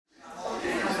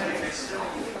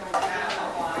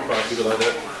Keep it like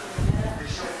that.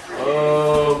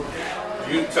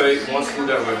 You take one scoop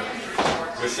that way.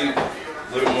 Receipt. A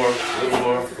little more.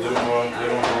 Right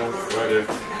there.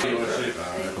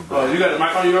 Oh, you got the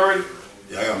mic on you already?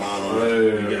 Yeah, I got mine on.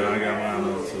 Yeah, I got mine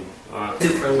on too.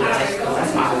 Super logical.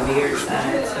 That's my weird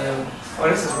side too. Oh,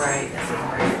 this is right. This is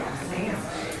right.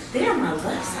 Damn, my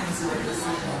left side's not the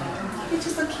same. It's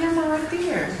just a camera right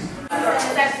there.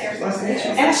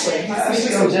 Ashley.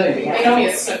 She's gonna judge me. Make me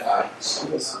a snooker.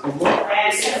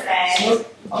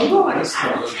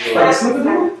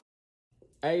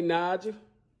 Hey, Nigel.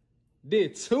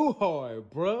 Did too hard,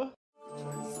 bruh.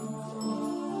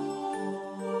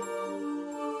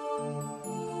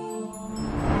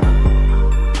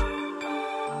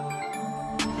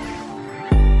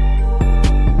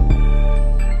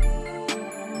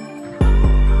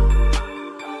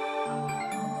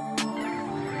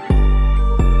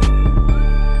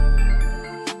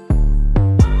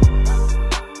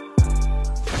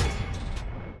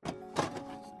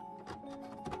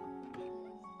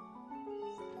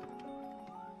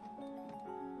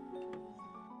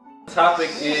 Topic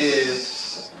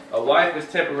is a wife is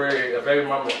temporary, a baby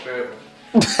mama is forever.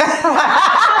 Now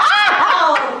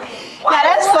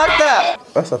that's fucked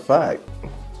up. That's a fact.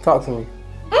 Talk to me.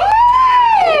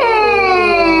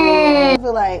 I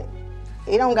feel like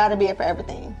it don't gotta be it for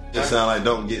everything. Just sound like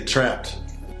don't get trapped.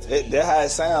 That's how it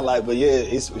sound like, but yeah,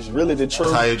 it's really the truth.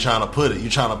 That's how you're trying to put it. You're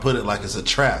trying to put it like it's a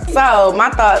trap. So my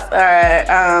thoughts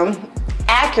are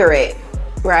accurate,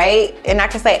 right? And I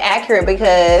can say accurate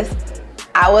because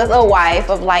I was a wife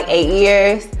of like 8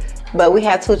 years, but we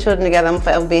have 2 children together. I'm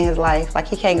forever be in his life. Like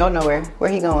he can't go nowhere. Where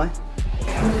he going?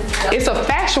 It's a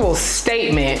factual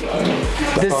statement.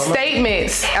 The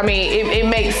statements, I mean, it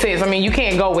makes sense. I mean, you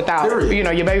can't go without, you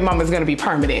know, your baby mama's gonna be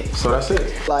permanent. So that's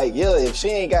it. Like, yeah, if she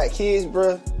ain't got kids,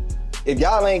 bruh, if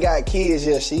y'all ain't got kids,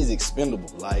 yeah, she's expendable.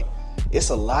 Like, it's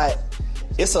a lot.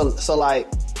 It's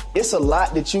a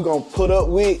lot that you gonna put up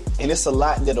with, and it's a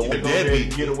lot that a woman Get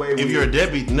away with. If you're a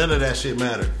deadbeat, none of that shit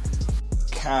matter.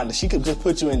 Kinda. She could just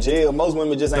put you in jail. Most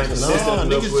women just ain't consistent.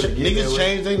 No, niggas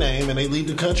change their name and they leave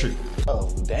the country. Oh,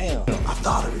 damn. I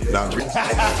thought of it. I'm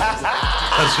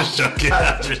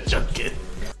just joking.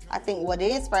 I think what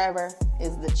is forever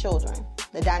is the children.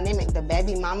 The dynamic, the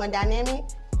baby mama dynamic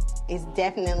is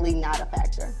definitely not a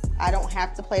factor. I don't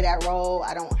have to play that role.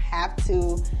 I don't have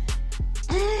to.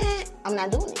 I'm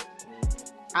not doing it.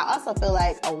 I also feel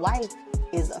like a wife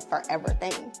is a forever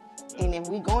thing. And if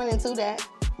we going into that,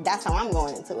 that's how I'm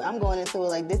going into it. I'm going into it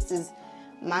like this is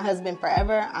my husband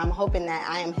forever. I'm hoping that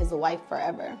I am his wife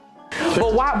forever.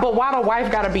 But why the wife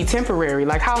gotta be temporary?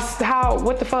 Like how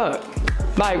what the fuck?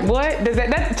 Like what? Does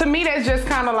that to me that's just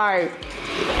kinda like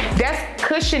that's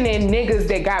cushioning niggas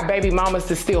that got baby mamas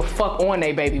to still fuck on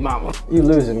their baby mama. You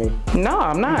losing me. No,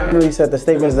 I'm not. You really said the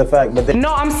statement is a fact, but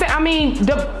no, I'm saying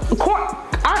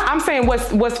I'm saying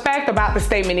what's fact about the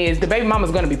statement is the baby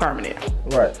mama's gonna be permanent.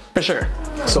 Right. For sure.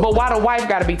 But why the wife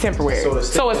gotta be temporary?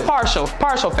 So it's partial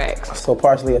facts. So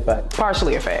partially a fact.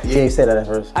 Partially a fact. You didn't say that at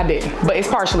first. I didn't, but it's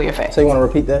partially a fact. So you want to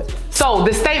repeat that? So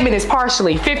the statement is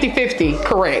partially 50-50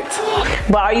 correct.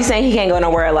 But are you saying he can't go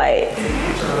nowhere like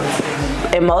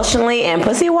emotionally and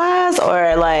pussy wise,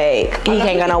 or like he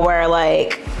can't go nowhere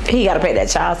like he gotta pay that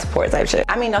child support type shit?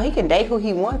 I mean, no, he can date who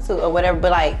he wants to or whatever,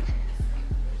 but like,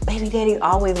 baby daddies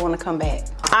always want to come back.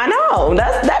 I know,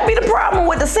 that be the problem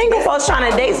with the single folks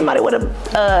trying to date somebody with a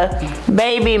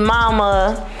baby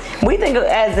mama. We think of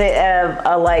as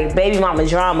a like baby mama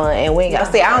drama, and we ain't got.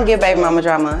 See, I don't give baby mama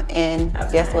drama, and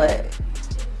guess what?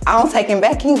 I don't take him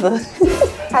back either.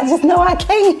 I just know I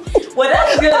can't. Well,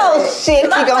 that's good. Oh shit, you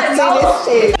gonna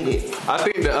see this shit. I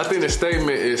think the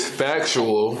statement is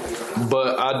factual,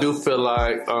 but I do feel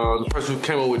like the person who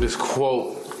came up with this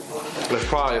quote that's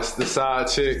probably the side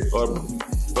chick, or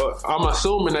I'm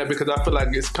assuming that because I feel like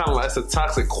it's kind of like it's a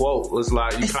toxic quote. It's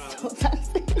like you kind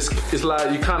it's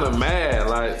like you kind of mad,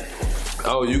 like,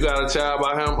 oh, you got a child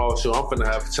by him? Oh, sure, I'm finna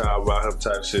have a child by him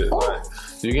type shit. Like,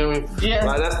 you get me? Yeah.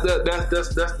 Like that's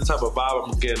the type of vibe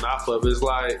I'm getting off of. It's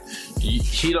like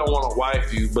he don't want to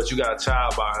wife you, but you got a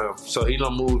child by him, so he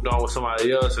done moved on with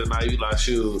somebody else, and now you like,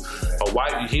 shoot, a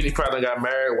wife. He probably got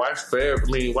married. Wife's forever. I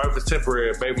mean, wife is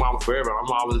temporary. Baby mama forever.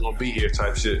 I'm always gonna be here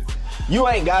type shit. You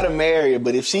ain't gotta marry her,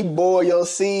 but if she bore your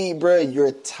seed, bruh,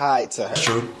 you're tied to her.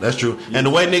 That's true. And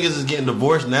the way niggas is getting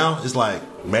divorced now, it's like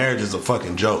marriage is a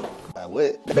fucking joke.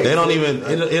 What? They don't even,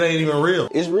 it ain't even real.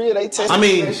 It's real, they test I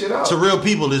mean, that shit out. to real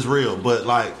people it's real, but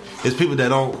like, it's people that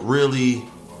don't really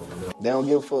They don't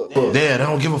give a fuck. Yeah, they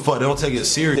don't give a fuck. They don't take it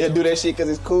serious. They'll do that shit because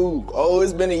it's cool. Oh,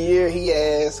 it's been a year. He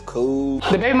ass cool.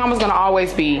 The baby mama's gonna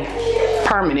always be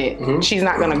permanent. Mm-hmm. She's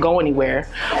not gonna go anywhere.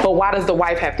 But why does the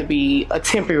wife have to be a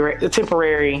temporary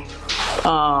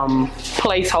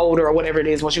placeholder or whatever it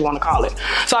is, what you want to call it?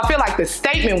 So I feel like the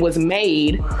statement was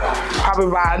made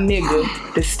probably by a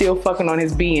nigga that's still fucking on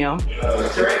his BM,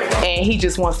 and he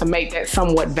just wants to make that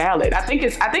somewhat valid. I think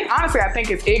honestly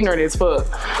it's ignorant as fuck,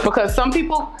 because some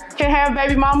people can have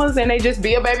baby mamas and they just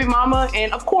be a baby mama,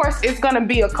 and of course it's gonna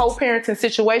be a co-parenting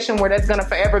situation where that's gonna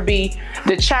forever be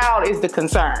the child is the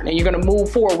concern, and you're gonna move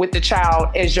forward with the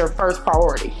child as your first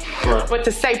priority. Right. But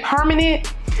to say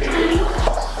permanent,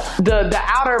 the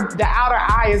outer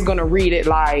eye is gonna read it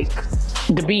like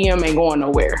the BM ain't going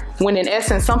nowhere. When in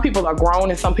essence, some people are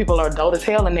grown and some people are adult as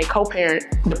hell and they co-parent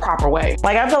the proper way.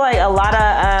 Like, I feel like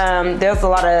there's a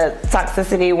lot of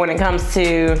toxicity when it comes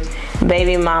to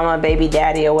baby mama, baby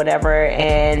daddy, or whatever.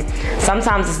 And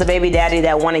sometimes it's the baby daddy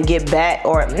that want to get back,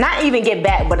 or not even get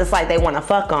back, but it's like they want to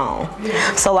fuck on.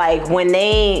 So like when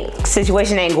they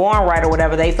situation ain't going right or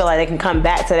whatever, they feel like they can come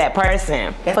back to that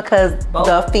person. Because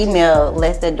the female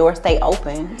lets the door stay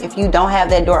open. If you don't have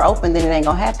that door open, then it ain't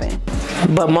gonna happen.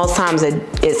 But most times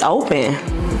it's open,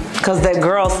 because the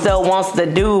girl still wants the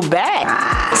dude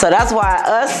back. So that's why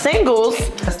us singles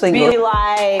be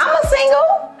like, I'm a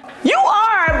single. You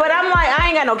are, but I'm like, I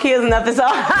ain't got no kids or nothing. So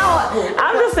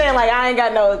I'm just saying, like, I ain't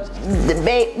got no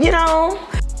debate, you know?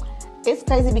 It's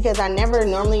crazy because I never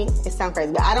normally, it sounds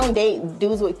crazy, but I don't date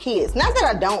dudes with kids. Not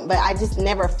that I don't, but I just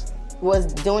never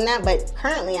was doing that. But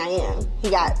currently I am.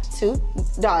 He got 2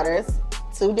 daughters,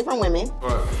 2 different women.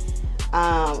 Right.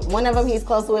 One of them he's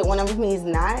close with, one of them he's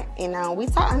not. And we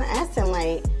talked and I asked him,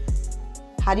 like,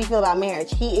 how do you feel about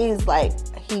marriage? He is like,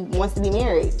 he wants to be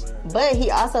married. But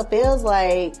he also feels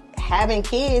like having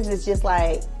kids is just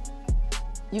like,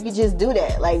 you could just do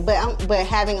that. Like, but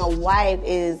having a wife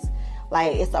is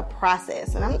like, it's a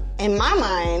process. And in my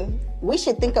mind, we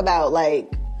should think about,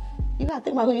 like, you gotta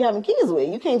think about who you're having kids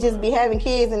with. You can't just be having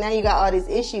kids and now you got all these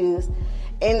issues.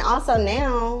 And also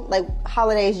now, like,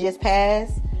 holidays just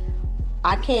passed.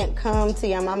 I can't come to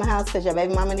your mama house because your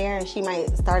baby mama there and she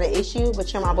might start an issue,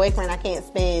 but you're my boyfriend. I can't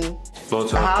spend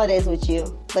the holidays with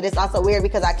you. But it's also weird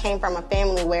because I came from a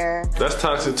family where... That's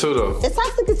toxic too, though. It's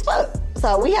toxic as fuck.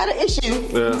 So we had an issue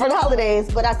for the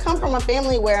holidays, but I come from a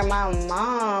family where my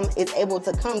mom is able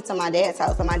to come to my dad's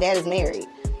house, and my dad is married.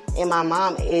 And my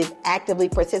mom is actively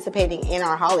participating in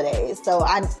our holidays. So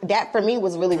that for me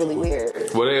was really, really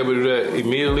weird. Were they able to do that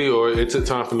immediately, or it took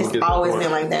time for them to get It's always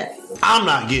been like that. I'm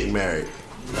not getting married.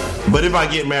 But if I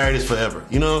get married, it's forever.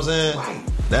 You know what I'm saying? Right.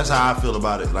 That's how I feel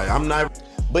about it. Like, I'm not...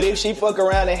 But if she fuck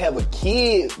around and have a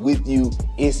kid with you,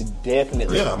 it's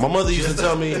definitely... Yeah, my mother used to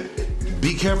tell me,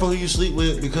 be careful who you sleep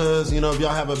with, because, you know, if y'all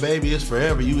have a baby, it's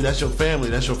forever. That's your family.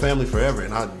 That's your family forever.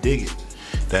 And I dig it.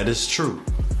 That is true.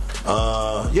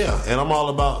 Yeah, and I'm all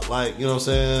about, like, you know what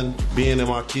I'm saying, being in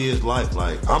my kid's life.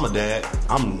 Like, I'm a dad.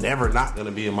 I'm never not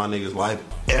gonna be in my nigga's life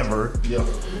ever. Yeah.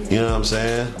 You know what I'm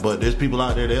saying? But there's people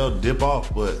out there, they'll dip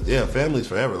off. But yeah, family's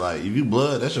forever. Like, if you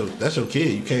blood, that's your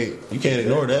kid. You can't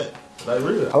ignore that. Like,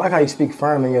 really? I like how you speak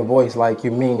firm in your voice, like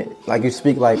you mean it. Like you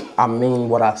speak like, I mean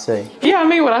what I say. Yeah, I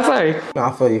mean what I say. No,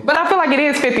 I feel you. But I feel like it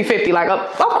is 50-50. Like,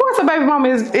 of course a baby mama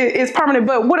is permanent,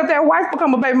 but what if that wife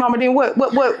become a baby mama? Then what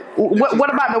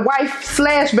about the wife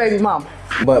 / baby mama?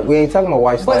 But we ain't talking about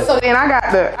wife / But so then I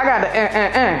got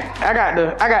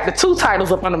the 2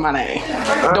 titles up under my name.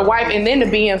 The wife and then the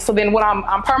BM. So then what,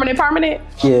 I'm permanent?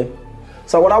 Yeah.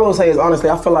 So what I will say is,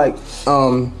 honestly, I feel like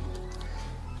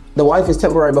the wife is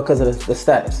temporary because of the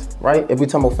status, right? If we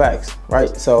talk about facts,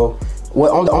 right? So the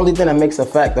only thing that makes the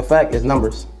fact is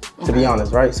numbers, to be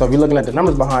honest, right? So if you're looking at the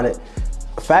numbers behind it,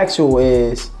 factual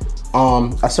is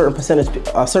a certain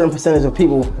percentage of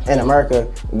people in America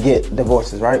get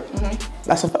divorces, right? Mm-hmm.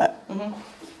 That's a fact. Mm-hmm.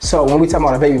 So when we talk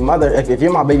about a baby mother, if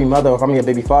you're my baby mother or if I'm your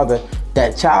baby father,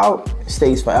 that child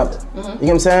stays forever. Mm-hmm. You know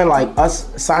what I'm saying? Like, us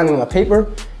signing a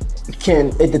paper,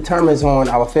 it determines on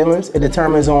our feelings, it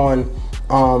determines on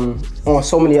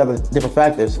so many other different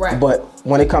factors. Right. But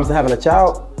when it comes to having a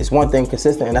child, it's one thing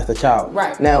consistent, and that's the child.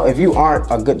 Right. Now, if you aren't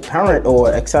a good parent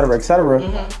or et cetera,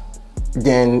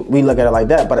 then we look at it like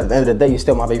that. But at the end of the day, you're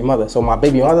still my baby mother. So my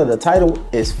baby mother, the title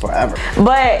is forever.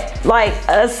 But like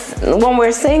us, when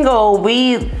we're single,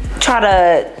 we try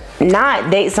to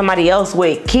not date somebody else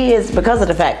with kids because of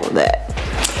the fact of that.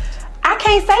 I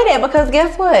can't say that because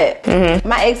guess what? Mm-hmm.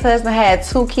 My ex-husband had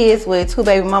 2 kids with 2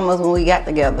 baby mamas when we got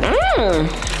together.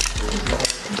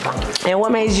 And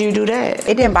what made you do that?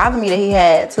 It didn't bother me that he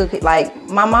had 2 kids. Like,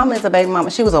 my mama is a baby mama.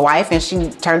 She was a wife and she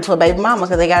turned to a baby mama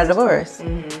because they got a divorce.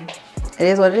 Mm-hmm. It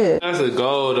is what it is. That's a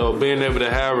goal, though. Being able to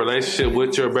have a relationship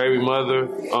with your baby mother.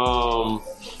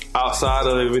 Outside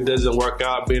of if it doesn't work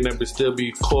out, being able to still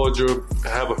be cordial,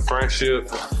 have a friendship.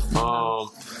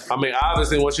 I mean,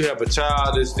 obviously, once you have a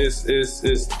child, it's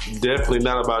definitely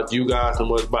not about you guys and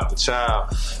what's about the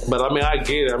child. But I mean, I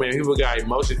get it. I mean, people got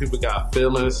emotions, people got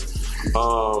feelings.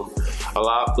 A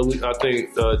lot. I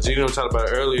think Gino talked about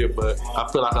it earlier, but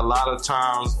I feel like a lot of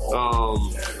times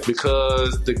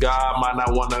because the guy might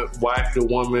not want to wife the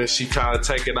woman, she kind of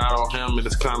take it out on him, and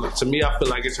it's kind of, to me, I feel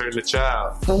like it's hurting the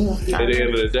child at the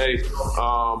end of the day.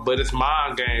 But it's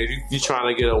mind games. You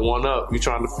trying to get a one up. You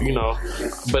trying to, you know.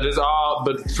 But it's all.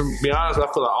 But to be honest,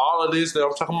 I feel like all of this that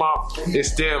I'm talking about, it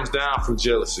stems down from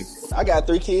jealousy. I got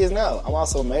 3 kids now. I'm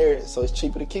also married, so it's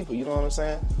cheaper to keep her. You know what I'm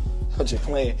saying? I'm just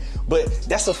playing. But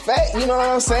that's a fact, you know what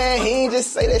I'm saying? He ain't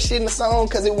just say that shit in the song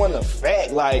because it wasn't a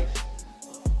fact. Like,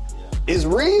 it's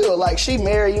real. Like, she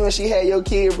married you and she had your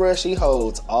kid, bro. She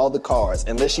holds all the cards.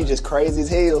 Unless she just crazy as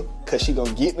hell, because she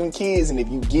gonna get them kids. And if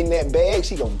you get in that bag,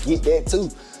 she gonna get that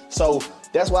too. So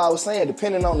that's why I was saying,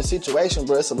 depending on the situation,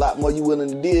 bro, it's a lot more you willing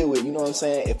to deal with. You know what I'm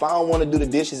saying? If I don't want to do the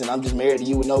dishes and I'm just married to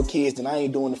you with no kids, then I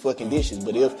ain't doing the fucking dishes.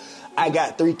 But if I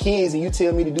got 3 kids and you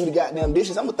tell me to do the goddamn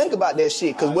dishes, I'm gonna think about that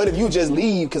shit. Cause what if you just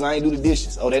leave cause I ain't do the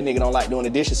dishes? Oh, that nigga don't like doing the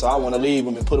dishes, so I want to leave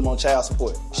him and put him on child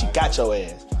support. She got your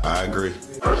ass. I agree.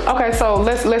 Okay, so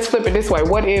let's flip it this way.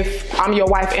 What if I'm your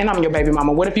wife and I'm your baby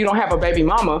mama? What if you don't have a baby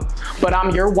mama, but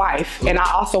I'm your wife and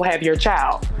I also have your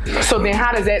child? So then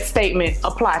how does that statement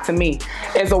apply to me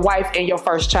as a wife and your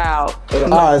first child?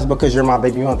 It's because you're my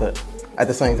baby mother at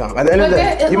the same time. At the end of the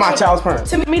day, you're my child's parent.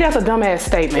 To me, that's a dumbass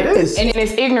statement. It is. And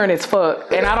it's ignorant as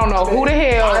fuck. And I don't know who the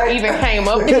hell even came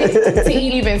up with it to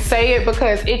even say it,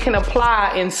 because it can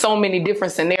apply in so many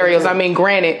different scenarios. I mean,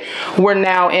 granted, we're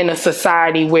now in a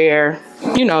society where,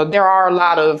 you know, there are a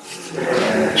lot of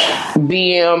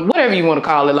whatever you want to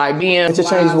call it, like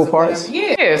interchangeable parts.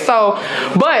 Yeah, so,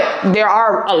 but there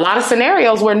are a lot of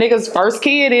scenarios where niggas' first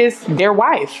kid is their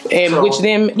wife, and which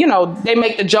then, you know, they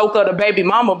make the joke of the baby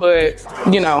mama, but,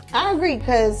 you know. I agree,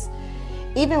 because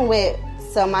even with,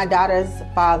 so my daughter's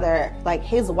father, like,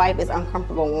 his wife is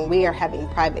uncomfortable when we are having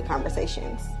private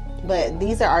conversations. But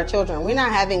these are our children. We're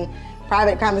not having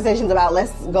private conversations about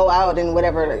let's go out and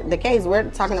whatever the case. We're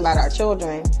talking about our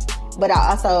children. But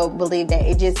I also believe that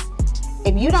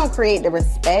if you don't create the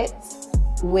respect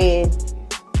with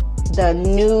the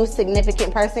new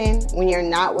significant person when you're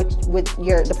not with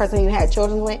the person you had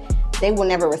children with, they will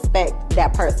never respect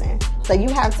that person. So you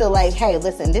have to, like, hey,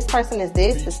 listen, this person is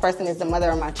this person is the mother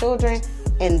of my children,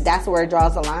 and that's where it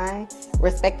draws the line.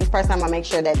 Respect this person, I'm gonna make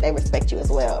sure that they respect you as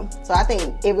well. So I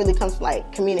think it really comes from, like,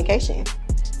 communication.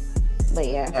 But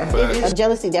yeah,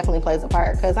 jealousy definitely plays a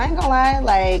part. Because I ain't gonna lie,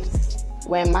 like,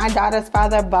 when my daughter's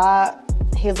father bought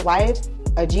his wife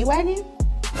a G-Wagon,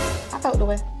 I felt the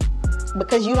way.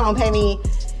 Because you don't pay me,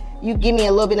 you give me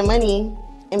a little bit of money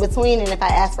in between, and if I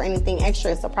ask for anything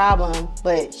extra, it's a problem.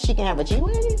 But she can have a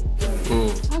G-Wagon?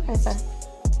 Okay, sir.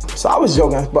 So I was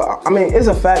joking, but I mean, it's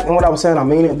a fact, and what I was saying, I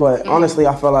mean it, but honestly,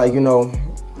 I feel like, you know,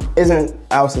 isn't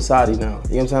our society now. You know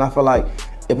what I'm saying? I feel like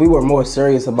if we were more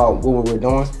serious about what we were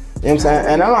doing, you know what I'm saying?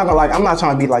 And I'm not gonna, like, I'm not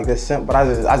trying to be like this simp, but I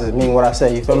just mean what I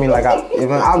say, you feel me? Like,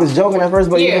 I was joking at first,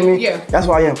 but you feel me? Yeah. That's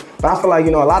who I am. But I feel like,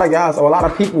 you know, a lot of guys, or a lot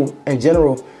of people in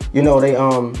general, you know, they,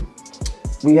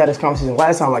 we had this conversation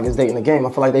last time, like, it's dating a game.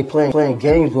 I feel like they playing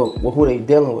games with who they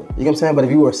dealing with. You know what I'm saying? But if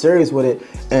you were serious with it,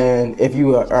 and if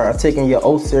you are taking your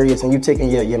oath serious, and you taking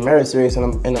your marriage serious,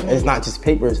 and it's not just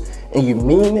papers, and you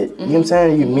mean it, you know what I'm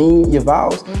saying? You mean your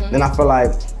vows, then I feel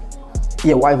like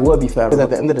your wife would be forever. Because at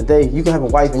the end of the day, you can have a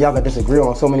wife and y'all can disagree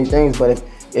on so many things, but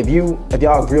if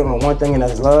y'all agree on one thing, and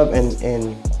that's love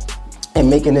and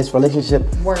making this relationship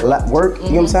work, you know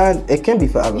what I'm saying? It can be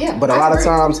forever. Yeah, but a lot of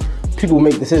times, people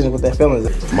make decisions with their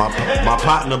feelings. My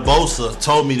partner Bosa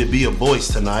told me to be a voice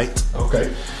tonight.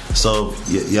 Okay. So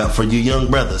yeah, for you young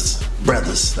brothers,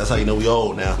 that's how you know we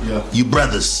old now. Yeah. You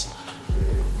brothers,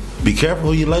 be careful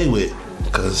who you lay with,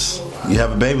 because you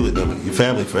have a baby with them, your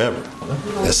family forever.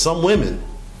 And some women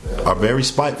are very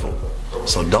spiteful,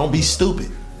 so don't be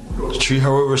stupid. Treat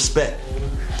her with respect.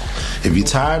 If you're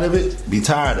tired of it, be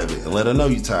tired of it, and let her know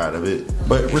you're tired of it,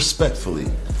 but respectfully.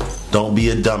 Don't be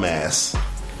a dumbass.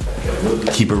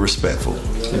 Keep it respectful.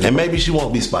 And maybe she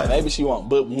won't be spiteful. Maybe she won't.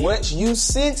 But once you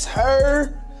sense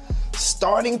her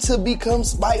starting to become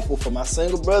spiteful, for my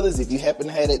single brothers, if you happen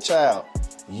to have that child,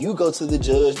 you go to the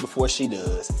judge before she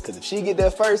does. Because if she get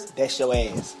there first, that's your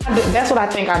ass. That's what I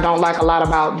think I don't like a lot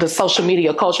about the social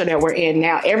media culture that we're in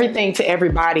now. Everything to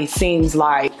everybody seems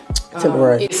like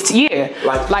Temporary. It's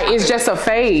like it's just a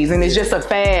phase and it's just a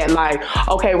fad. Like,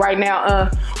 okay, right now,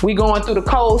 we going through the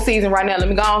cold season right now. Let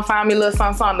me go and find me a little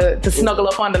something to snuggle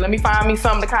up under. Let me find me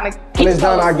something to kind of keep. When it's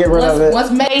done, I get rid of it.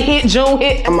 Once May hit, June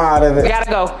hit, I'm out of it.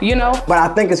 Gotta go, you know. But I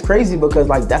think it's crazy because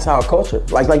like that's our culture.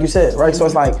 Like you said, right? So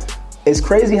it's like it's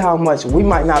crazy how much we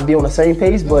might not be on the same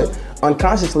page, but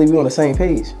unconsciously we on the same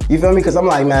page. You feel me? Because I'm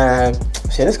like, man,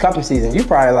 shit, it's cuffing season. You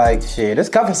probably like, shit, it's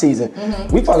cuffing season.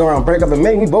 We fuck around, break up in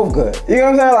May, we both good. You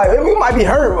know what I'm saying? Like, we might be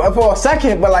hurt for a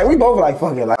second, but like, we both like,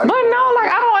 fuck it. Like, but no,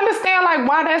 like, I don't understand, like,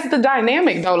 why that's the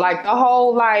dynamic, though. Like, the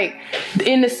whole, like,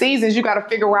 in the seasons, you got to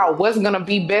figure out what's going to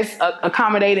be best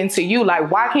accommodating to you.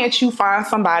 Like, why can't you find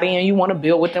somebody and you want to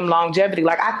build with them longevity?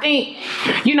 Like, I think,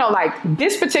 you know, like,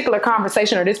 this particular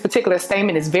conversation or this particular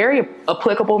statement is very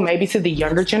applicable maybe to the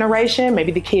younger generation,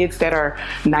 maybe the kids that are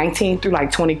 19 through,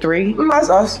 like, 23. That's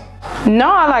us. No,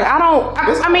 like,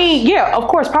 I mean, yeah, of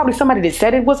course, probably somebody that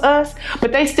said it was us,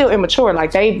 but they still immature.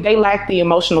 Like, they lack the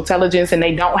emotional intelligence and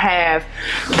they don't have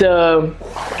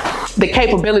the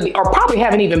capability, or probably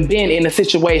haven't even been in a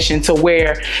situation to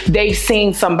where they've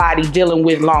seen somebody dealing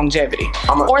with longevity.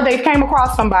 Or they came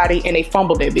across somebody and they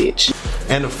fumbled that bitch.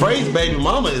 And the phrase baby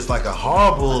mama is like a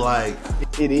horrible, like...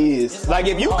 It is. Like,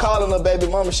 if you calling a baby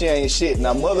mama, she ain't shit.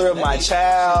 Now, mother of my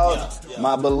child,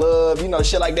 my beloved, you know,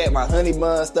 shit like that, my honey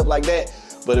bun, stuff like that.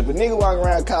 But if a nigga walking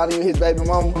around calling you his baby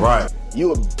mama, right,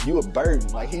 you a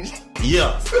burden. Like, he's...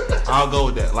 Yeah, I'll go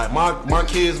with that. Like, my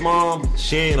kid's mom,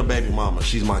 she ain't a baby mama.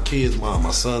 She's my kid's mom,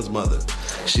 my son's mother.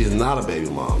 She is not a baby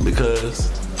mom because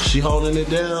she holding it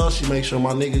down. She makes sure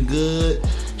my nigga good.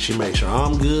 She makes sure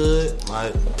I'm good.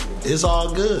 Like, it's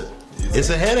all good. It's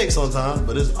a headache sometimes,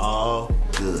 but it's all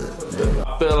good.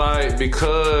 I feel like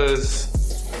because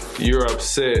you're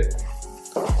upset,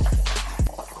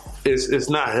 it's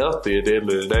not healthy at the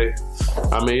end of the day.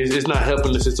 I mean, it's not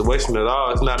helping the situation at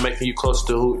all. It's not making you close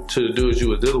to the dudes you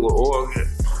were dealing with, or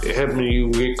helping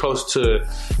you get close to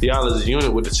y'all as a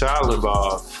unit with the child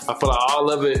involved. I feel like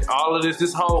all of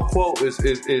this whole quote was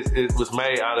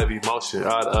made out of emotion,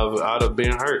 out of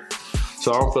being hurt.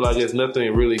 So I don't feel like there's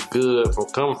nothing really good from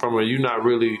coming from her. You're not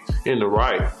really in the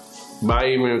right by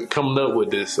even coming up with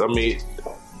this. I mean,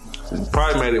 it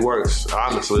probably made it worse.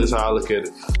 Honestly, that's how I look at it.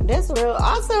 That's real.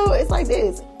 Also, it's like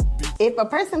this. If a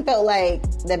person felt like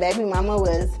the baby mama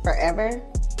was forever,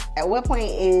 at what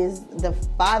point is the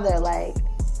father like,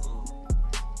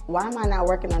 why am I not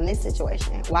working on this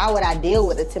situation? Why would I deal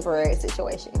with a temporary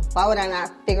situation? Why would I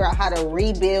not figure out how to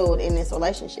rebuild in this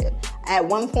relationship? At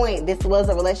one point, this was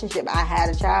a relationship. I had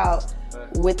a child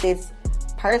with this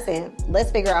person.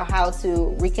 Let's figure out how to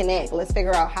reconnect. Let's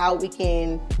figure out how we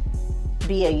can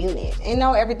be a unit. And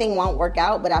no, everything won't work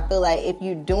out, but I feel like if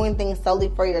you're doing things solely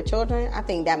for your children, I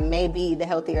think that may be the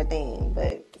healthier thing.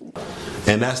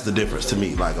 And that's the difference to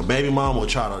me. Like, a baby mom will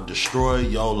try to destroy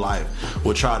your life,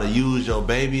 will try to use your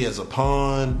baby as a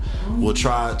pawn, will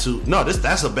try to... No,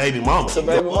 that's a baby mama. It's a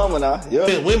baby mama now.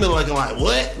 Yeah. Women looking like,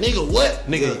 what? Nigga, what?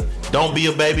 Nigga, don't be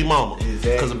a baby mama.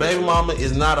 Because a baby mama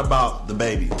is not about the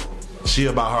baby. She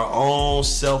about her own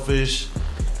selfish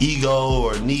ego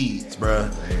or needs,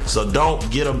 bruh. So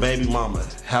don't get a baby mama.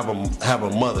 Have a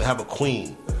mother. Have a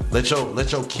queen. Let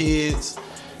your kids'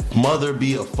 mother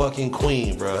be a fucking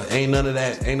queen, bruh. Ain't none of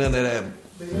that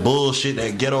bullshit,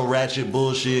 that ghetto ratchet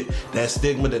bullshit, that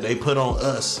stigma that they put on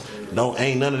us.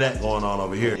 Ain't none of that going on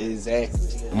over here.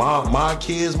 Exactly. My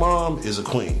kid's mom is a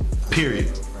queen.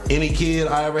 Period. Any kid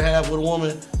I ever have with a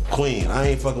woman, queen. I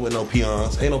ain't fucking with no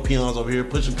peons. Ain't no peons over here.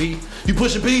 Pushing P. You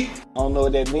pushing P? I don't know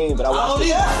what that means, but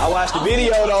I watched the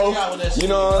video though. You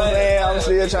know what I'm saying? I'm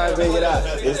still trying to figure it out.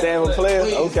 It's stand with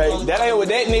players? Okay. That ain't what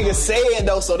that nigga said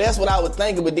though, so that's what I was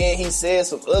thinking, but then he said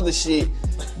some other shit.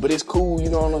 But it's cool, you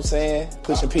know what I'm saying?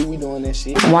 Pushing P, we doing that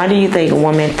shit. Why do you think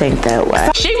women think that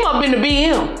way? She must have been the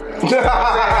BM.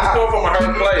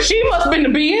 She must have been the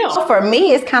BM. For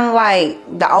me, it's kind of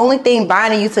like the only thing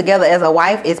binding you together as a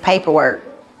wife is paperwork.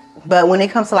 But when it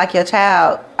comes to like your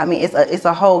child, I mean, it's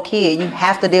a whole kid. You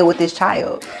have to deal with this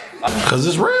child. Because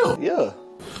it's real. Yeah.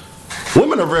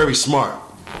 Women are very smart.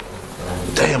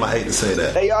 Damn, I hate to say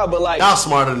that. They are, but like... Y'all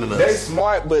smarter than us. They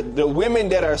smart, but the women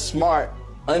that are smart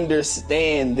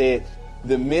understand that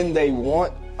the men they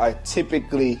want are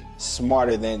typically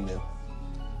smarter than them.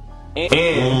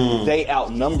 And they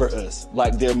outnumber us.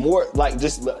 Like, they're more... Like,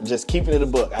 just keeping it a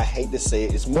book. I hate to say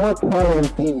it. It's more common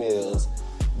females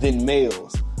than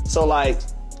males. So, like,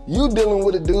 you dealing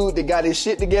with a dude that got his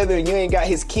shit together and you ain't got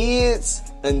his kids,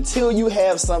 until you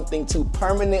have something to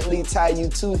permanently tie you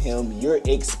to him, you're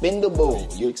expendable.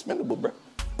 You're expendable, bro.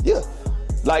 Yeah.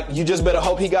 Like, you just better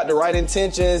hope he got the right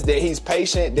intentions, that he's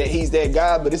patient, that he's that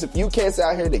guy. But it's a few cats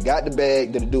out here that got the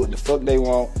bag, that'll do what the fuck they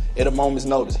want at a moment's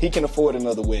notice. He can afford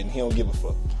another wedding. He don't give a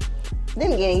fuck.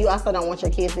 Then again, you also don't want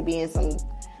your kids to be in some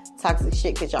toxic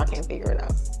shit because y'all can't figure it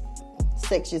out.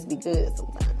 Sex just be good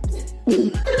sometimes.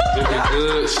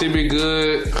 She be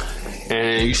good,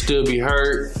 and you still be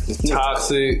hurt. It's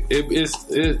toxic. It's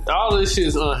all this shit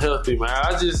is unhealthy, man.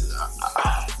 I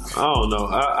don't know.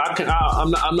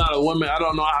 I'm not a woman. I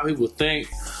don't know how people think.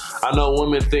 I know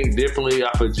women think differently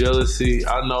off of jealousy.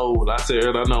 I know, like I said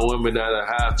earlier, I know women that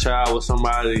have a child with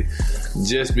somebody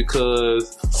just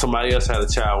because somebody else had a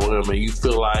child with him, and you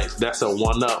feel like that's a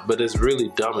one-up, but it's really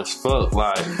dumb as fuck.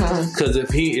 Like, because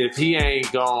if he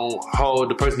ain't gonna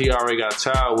hold the person he already got a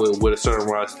child with a certain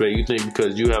respect, you think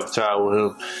because you have a child with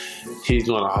him, he's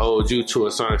gonna hold you to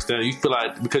a certain extent. You feel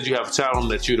like because you have a child with him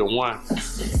that you're the one.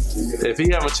 If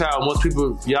he have a child, most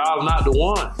people, y'all not the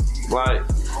one. Like,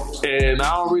 and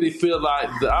I don't really feel like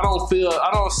I don't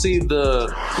see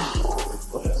the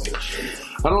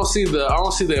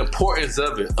importance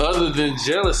of it, other than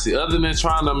jealousy, other than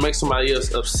trying to make somebody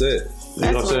else upset. You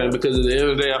know what I'm saying? Because at the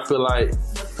end of the day, I feel like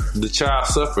the child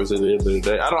suffers at the end of the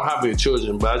day. I don't have any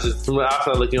children, but I feel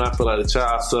like the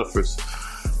child suffers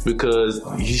because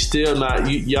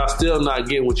y'all still not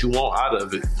getting what you want out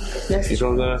of it. You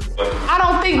know what I'm saying? I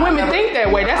don't think women think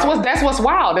that way. That's what's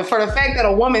wild. And for the fact that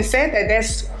a woman said that,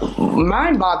 that's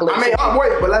mind-boggling. I mean,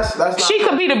 wait, but that's not. She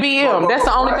could be the BM. That's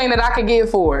the only thing that I could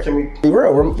give for it. Can we be real?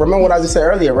 Remember what I just said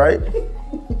earlier, right?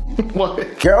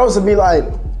 What? Girls would be like,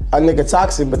 a nigga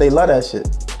toxic, but they love that shit.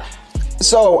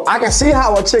 So I can see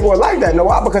how a chick would like that. Know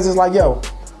why? Because it's like, yo,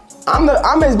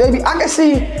 I'm his baby. I can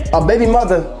see a baby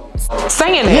mother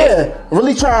saying that. Yeah,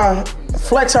 really trying to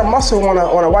flex her muscle on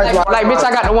a wife. Like, bitch,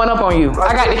 I got the one up on you.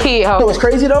 I got the kid, ho. It was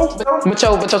crazy though. But your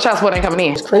child support ain't coming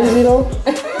in. It's crazy though.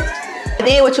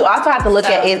 Then what you also have to look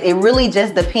at is it really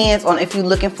just depends on if you're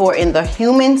looking for in the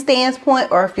human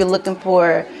standpoint or if you're looking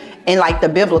for in like the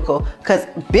biblical. Because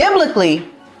biblically,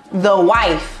 the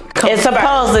wife it's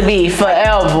supposed to be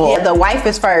forever. Yeah, the wife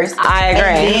is first. I agree.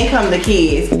 And then come the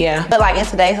kids. Yeah. But like in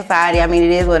today's society, I mean,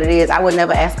 it is what it is. I would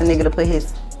never ask a nigga to put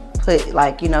his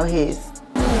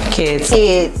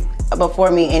kids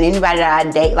before me. And anybody that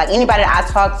I date, like anybody that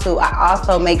I talk to, I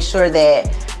also make sure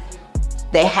that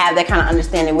they have that kind of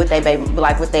understanding with their baby,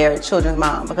 like with their children's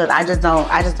mom, because I just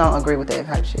don't agree with that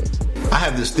type of shit. I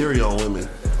have this theory on women.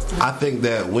 I think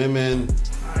that women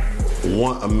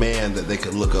want a man that they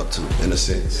can look up to, in a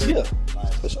sense. Yeah,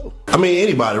 for sure. I mean,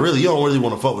 anybody, really. You don't really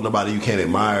want to fuck with nobody you can't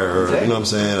admire, or, you know what I'm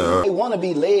saying? Or, they want to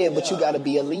be led, but you got to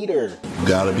be a leader. You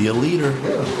got to be a leader.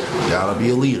 Yeah. Got to be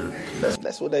a leader.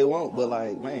 That's what they want, but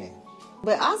like, man.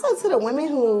 But also to the women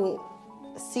who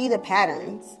see the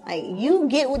patterns. Like, you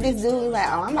get with this dude, like,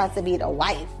 oh, I'm about to be the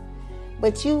wife.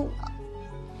 But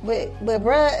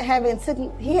bruh haven't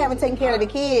taken care of the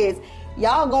kids.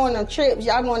 Y'all going on trips,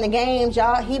 y'all going to games,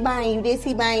 he buying you this,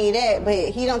 he buying you that, but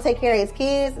he don't take care of his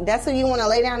kids. That's who you want to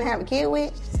lay down and have a kid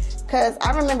with? Because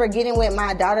I remember getting with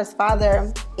my daughter's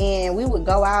father, and we would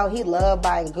go out. He loved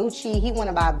buying Gucci. He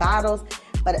wanted to buy bottles.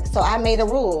 So I made a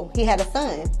rule. He had a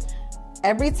son.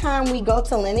 Every time we go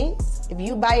to Lennox, if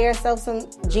you buy yourself some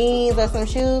jeans or some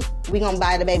shoes, we going to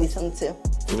buy the baby some too.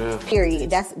 Yeah. Period.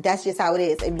 That's just how it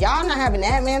is. If y'all not having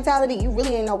that mentality, you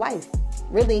really ain't no wife.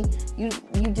 Really, you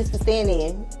just stand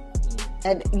in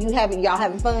and y'all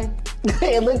having fun.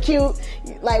 It look cute.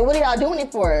 Like, what are y'all doing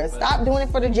it for? Stop doing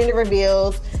it for the gender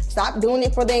reveals. Stop doing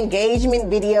it for the engagement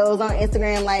videos on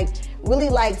Instagram. Like, really,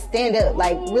 like, stand up.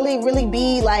 Like, really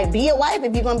be a wife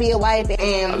if you're gonna be a wife.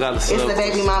 And it's the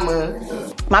baby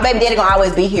mama. My baby daddy gonna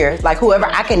always be here. Like, whoever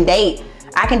I can date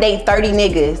 30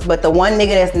 niggas, but the one nigga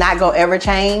that's not gonna ever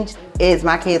change is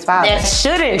my kid's father. That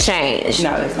shouldn't change.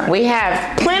 No, that's not. We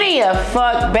have plenty of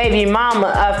fuck baby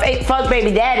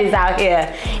daddies out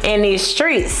here in these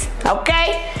streets.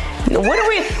 Okay? What did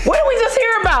we just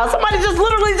hear about? Somebody just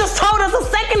literally just told us a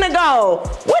second ago.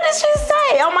 What did she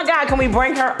say? Oh my God, can we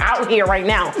bring her out here right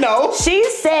now? No. She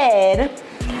said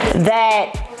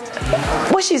that,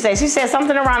 what'd she say? She said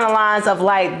something around the lines of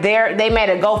like they made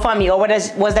a GoFundMe, or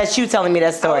was that you telling me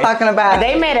that story? I'm talking about.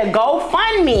 They made a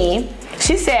GoFundMe.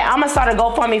 She said, I'm gonna start a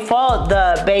GoFundMe for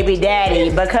the baby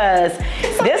daddy because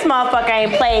this motherfucker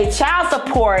ain't paid child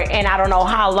support in I don't know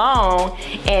how long.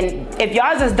 And if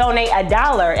y'all just donate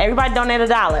 $1, everybody donate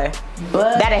 $1.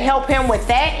 But that'll help him with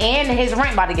that, and his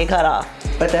rent about to get cut off.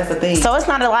 But that's the thing. So it's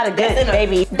not a lot of good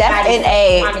baby. That's in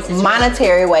a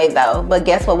monetary way though. But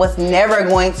guess what? What's never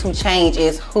going to change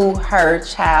is who her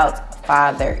child's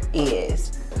father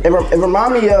is. It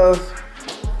remind me of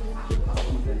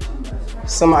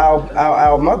Some of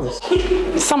our mothers.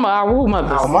 Some of our who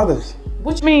mothers? Our mothers.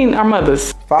 What you mean our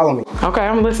mothers? Follow me. Okay,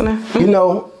 I'm listening. You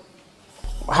know,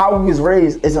 how we was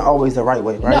raised isn't always the right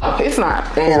way, right? No, it's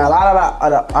not. And a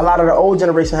lot of the old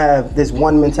generation have this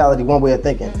one mentality, one way of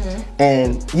thinking.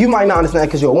 And you might not understand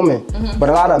because you're a woman, but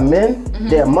a lot of men,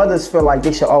 their mothers feel like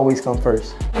they should always come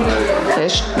first.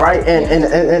 Right? And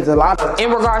it's a lot of... In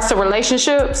regards to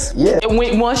relationships,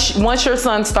 once your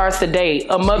son starts to date,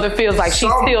 a mother feels like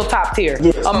she's still top tier.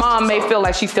 A mom may feel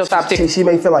like she's still top tier. She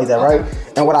may feel like that, right?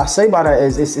 And what I say by that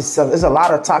is it's a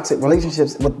lot of toxic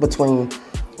relationships between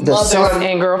the son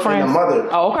and girlfriend and the mother.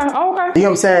 Oh, okay. Oh, okay. You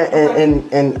know what I'm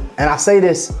saying? And I say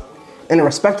this in a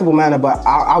respectable manner, but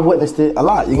I witnessed it a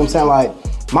lot. You know what I'm saying?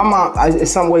 Like, my mom, in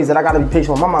some ways that I gotta be patient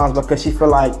with my mom because she feel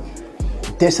like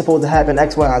this supposed to happen,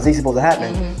 X, Y, and Z supposed to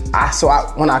happen.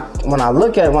 When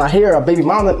I hear a baby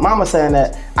mama saying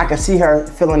that, I can see her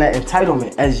feeling that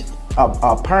entitlement as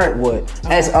a parent would.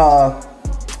 As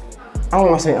I don't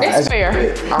want to say that's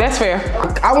fair. That's fair.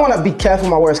 I want to be careful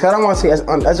with my words because I don't want to say as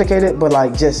uneducated, but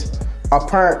like just a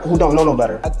parent who don't know no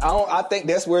better. I think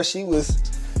that's where she was.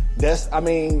 That's an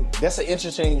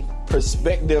interesting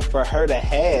perspective for her to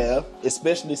have,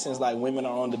 especially since like women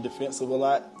are on the defensive a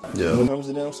lot when it comes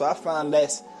to them. So I find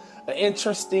that's an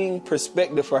interesting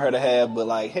perspective for her to have. But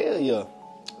like hell yeah,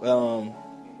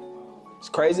 it's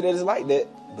crazy that it's like that.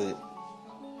 But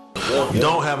you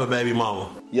don't have a baby mama.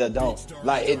 Yeah, don't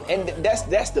like it, and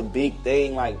that's the big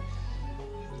thing. Like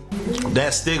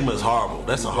that stigma is horrible.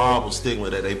 That's a horrible stigma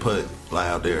that they put like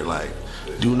out there. Like,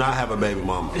 do not have a baby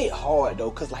mama. It's hard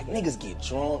though, cause like niggas get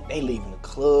drunk, they leaving the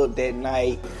club that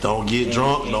night. Don't get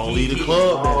drunk, don't leave the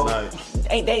club that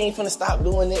night. They ain't finna stop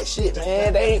doing that shit,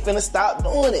 man. They ain't finna stop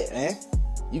doing it, man.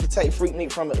 You can take freak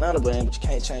nigga from Atlanta, but you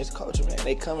can't change the culture, man.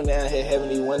 They coming down here having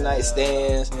these one night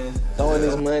stands, throwing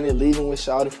this money, leaving with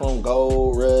shawty from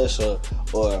Gold Rush or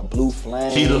Blue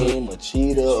Flame or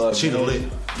Cheetah or Cheetah lit.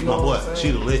 My boy,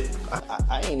 Cheetah lit.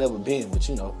 I ain't never been, but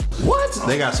you know. What?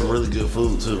 They got some really good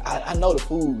food too. I know the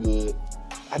food good.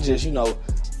 I just,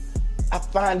 I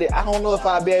find it, I don't know if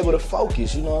I'd be able to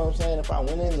focus, you know what I'm saying? If I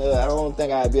went in there, I don't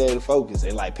think I'd be able to focus.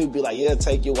 And like, people be like, yeah,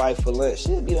 take your wife for lunch.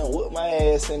 She'll be done whoop my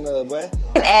ass in there, boy.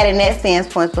 I can add in that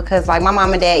standpoint because like my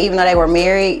mom and dad, even though they were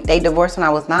married, they divorced when I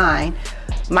was 9.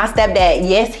 My stepdad,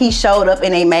 yes, he showed up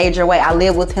in a major way. I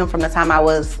lived with him from the time I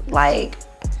was like,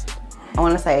 I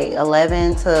want to say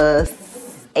 11 to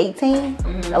 18,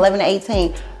 11 to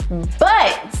 18.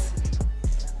 But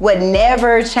would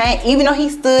never change, even though he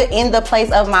stood in the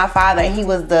place of my father and he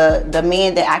was the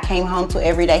man that I came home to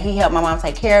every day. He helped my mom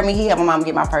take care of me. He helped my mom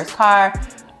get my first car,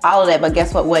 all of that. But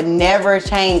guess what? What never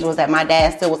changed was that my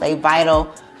dad still was a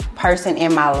vital person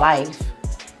in my life.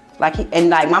 Like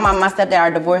my mom and my stepdad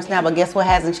are divorced now, but guess what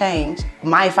hasn't changed?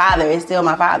 My father is still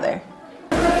my father.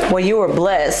 Well, you were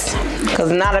blessed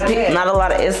because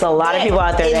it's a lot of people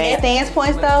out there. In that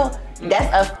standpoint though,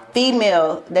 that's a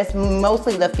female. That's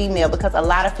mostly the female because a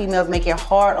lot of females make it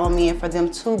hard on men for them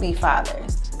to be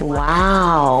fathers.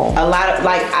 Wow. A lot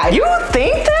of you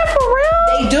think that for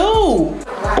real? They do.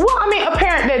 Well, I mean, a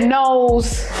parent that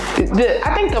knows.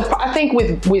 I think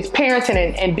with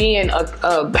parenting and being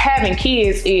having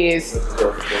kids is.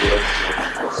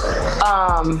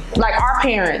 Like our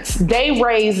parents, they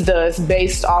raised us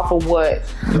based off of what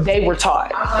they were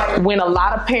taught. When a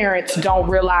lot of parents don't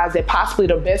realize that possibly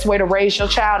the best way to raise your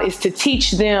child is to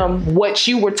teach them what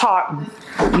you were taught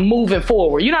moving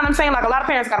forward. You know what I'm saying? Like a lot of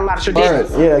parents got a lot of traditions.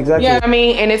 Right. Yeah, exactly. You know what I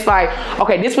mean? And it's like,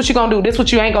 okay, this what you gonna do, this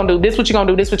what you ain't gonna do, this what you gonna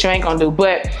do, this what you ain't gonna do.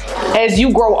 But as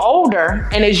you grow older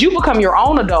and as you become your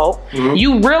own adult,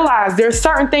 you realize there's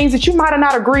certain things that you might have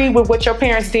not agreed with what your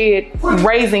parents did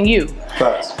raising you.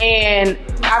 Facts. And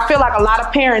I feel like a lot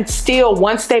of parents still,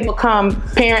 once they become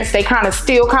parents, they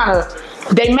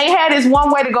they may have this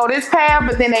one way to go this path,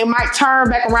 but then they might turn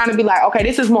back around and be like, okay,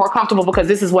 this is more comfortable because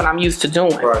this is what I'm used to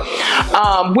doing.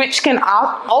 Right. Which can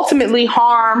ultimately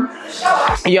harm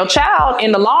your child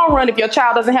in the long run if your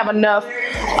child doesn't have enough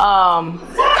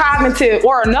cognitive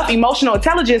or enough emotional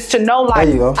intelligence to know, like,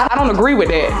 I don't agree with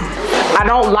that. I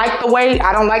don't like the way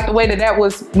that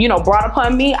was, brought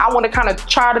upon me. I want to kind of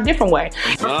try it a different way.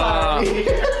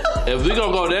 If we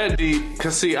gonna go that deep,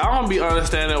 cause see, I don't be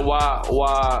understanding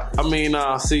why. I mean,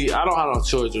 see, I don't have no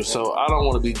children, so I don't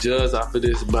want to be judged after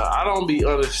this. But I don't be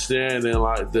understanding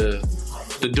like the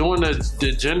doing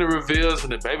the gender reveals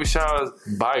and the baby showers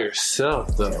by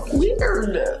yourself though.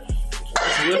 Weird.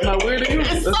 That's not weird to you.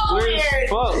 That's so weird as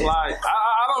fuck. Like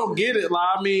I don't get it. Like,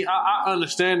 I mean, I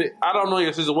understand it. I don't know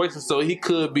your situation, so he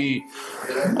could be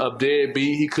a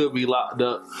deadbeat. He could be locked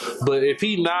up. But if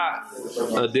he not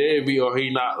a deadbeat or he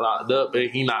not locked up and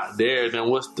he not there, then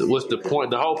what's the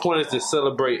point? The whole point is to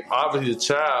celebrate, obviously, the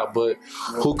child, but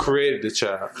who created the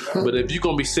child? But if you're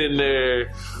going to be sitting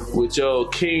there with your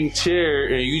king chair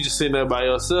and you just sitting there by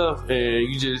yourself and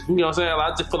you just, you know what I'm saying?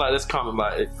 Like, I just feel like that's kind of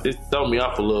like, it throw me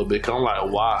off a little bit. Cause I'm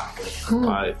like, why?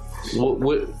 Like,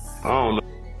 what? I don't know.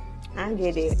 I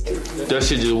get it. That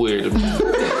shit just weird to me.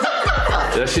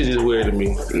 That shit just weird to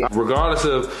me. Regardless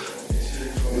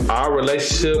of our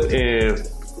relationship and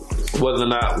whether or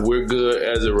not we're good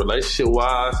as a relationship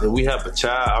wise, if we have a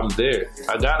child, I'm there.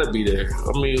 I gotta be there.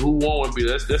 I mean, who won't be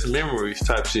there? That's memories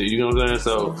type shit. You know what I'm saying?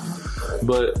 So,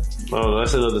 but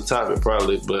that's another topic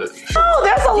probably. But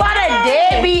there's a lot of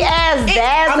deadbeat ass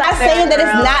dads. I'm not saying that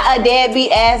it's not a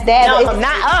deadbeat ass dad. No, but it's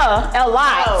not a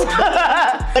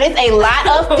lot. But it's a lot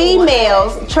of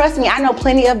females. Trust me, I know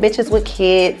plenty of bitches with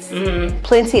kids.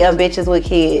 Plenty of bitches with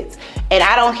kids. And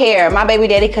I don't care. My baby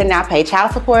daddy could not pay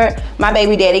child support. My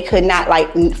baby daddy could not, like,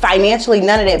 financially,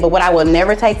 none of that. But what I will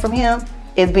never take from him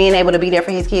is being able to be there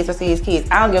for his kids or see his kids.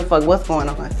 I don't give a fuck what's going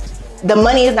on. The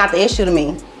money is not the issue to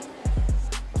me.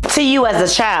 To you as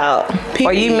a child,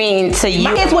 or you mean to you?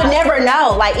 My kids would never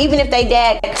know. Like, even if they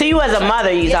dad. To you as a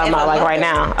mother, you talking about like right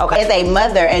now? Okay. As a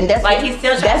mother, and that's like he's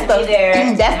still trying to be there.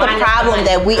 That's the problem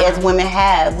that we as women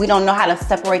have. We don't know how to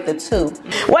separate the two.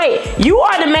 Wait, you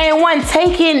are the main one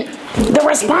taking the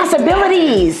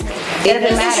responsibilities. It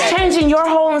This is changing your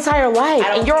whole entire life,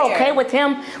 and you're okay with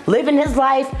him living his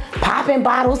life, popping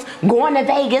bottles, going to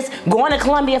Vegas, going to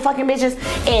Columbia, fucking bitches,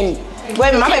 and. Wait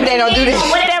a minute, my baby daddy don't do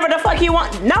this. Whatever the fuck you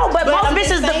want. No, but most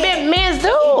bitches, the men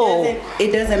do.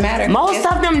 It doesn't matter. Most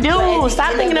of them do.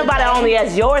 Stop thinking about it only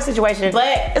as your situation.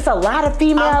 But it's a lot of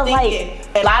females, like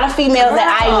a lot of females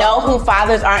that I know who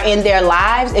fathers aren't in their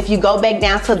lives. If you go back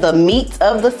down to the meat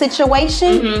of the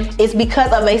situation, it's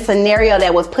because of a scenario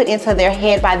that was put into their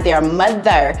head by their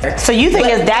mother. So you think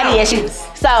it's daddy issues?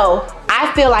 So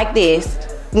I feel like this.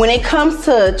 When it comes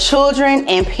to children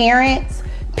and parents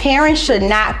should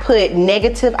not put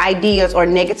negative ideas or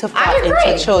negative thoughts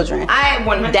into children.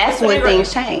 That's when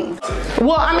things change.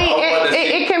 Well, I mean,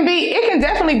 it can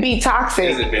definitely be toxic.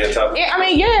 Is it being toxic? I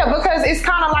mean, yeah, because it's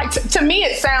kind of like, to me,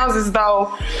 it sounds as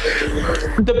though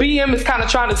the BM is kind of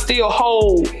trying to still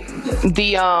hold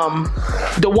the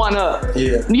one up.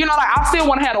 Yeah. You know, like, I still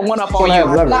want to have a one up on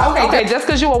you. Like, okay, just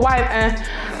because you're a wife,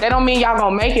 that don't mean y'all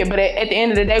gonna make it. But at the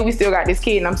end of the day, we still got this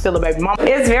kid, and I'm still a baby mama.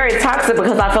 It's very toxic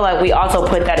because I feel like we also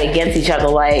put that against each other.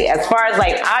 Like, as far as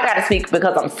like, I gotta speak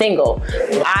because I'm single.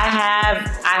 I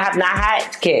have not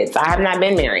had kids. I have not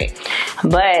been married.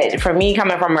 But for me,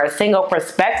 coming from a single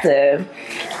perspective,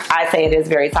 I say it is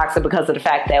very toxic because of the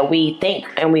fact that we think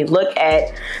and we look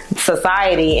at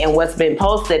society and what's been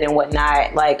posted and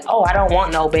whatnot, like, oh, I don't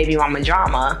want no baby mama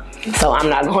drama, so I'm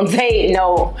not gonna date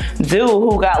no dude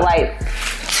who got like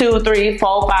 2, 3,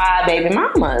 4, 5 baby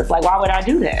mamas. Like, why would I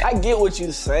do that? I get what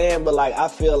you're saying, but like, I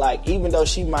feel like even though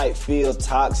she might feel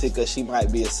toxic or she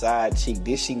might be a side chick,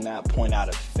 did she not point out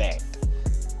a fact?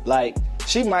 Like,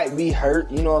 she might be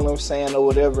hurt, you know what I'm saying, or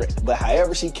whatever, but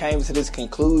however she came to this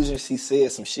conclusion, she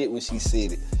said some shit when she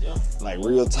said it. Yeah. Like,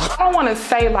 real talk. I don't want to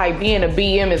say like being a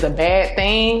BM is a bad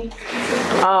thing,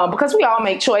 because we all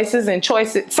make choices, and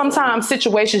sometimes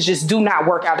situations just do not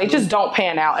work out. They just don't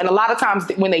pan out, and a lot of times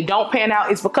when they don't pan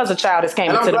out, it's because a child has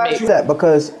came into the mix. That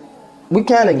because we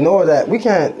can't ignore that. We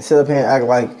can't sit up here and act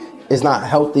like it's not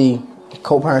healthy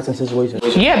co-parenting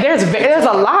situations. Yeah, there's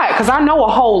a lot, because I know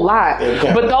a whole lot.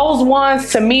 But those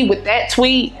ones, to me, with that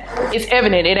tweet, it's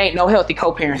evident it ain't no healthy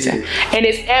co-parenting. Yeah. And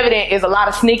it's evident there's a lot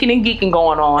of sneaking and geeking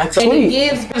going on. And it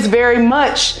gives very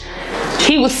much,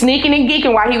 he was sneaking and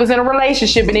geeking while he was in a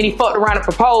relationship, and then he fucked around and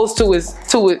proposed to his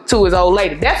old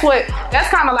lady. That's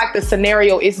kind of like the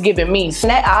scenario it's giving me. And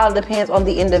that all depends on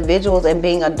the individuals and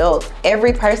being adults.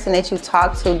 Every person that you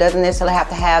talk to doesn't necessarily have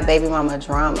to have baby mama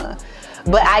drama.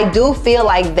 But I do feel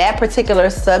like that particular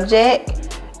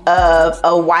subject of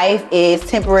a wife is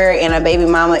temporary and a baby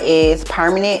mama is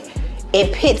permanent,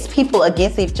 it pits people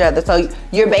against each other. So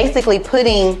you're basically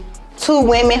putting two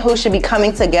women who should be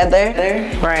coming together,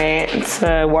 right,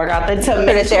 to work out the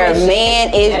that their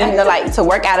man is, you know, like, to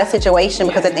work out a situation,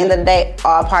 because at the end of the day,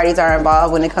 all parties are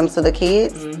involved when it comes to the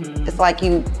kids. It's like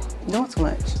you doing too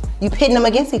much. you pitting them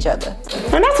against each other.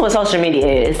 And that's what social media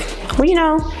is. We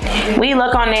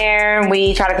look on there,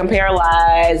 we try to compare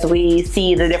lives, we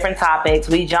see the different topics,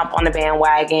 we jump on the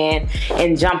bandwagon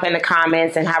and jump in the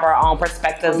comments and have our own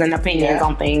perspectives and opinions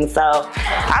on things. So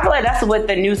I feel like that's what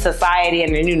the new society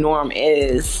and the new norm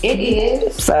is. It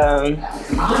is. So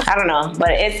I don't know,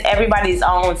 but it's everybody's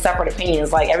own separate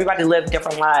opinions. Like, everybody lives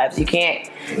different lives. You can't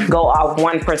go off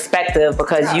one perspective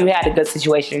because you had a good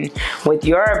situation with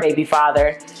your baby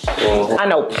father. I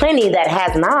know plenty that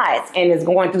has not and is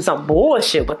going through some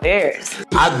bullshit with theirs.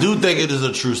 I do think it is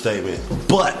a true statement,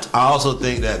 but I also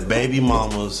think that baby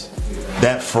mamas,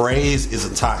 that phrase is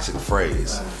a toxic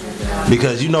phrase.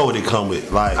 Because you know what it come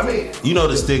with. Like, I mean, you know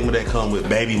the stigma that come with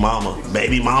baby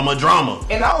mama drama.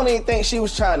 And I don't even think she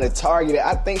was trying to target it.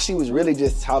 I think she was really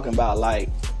just talking about, like,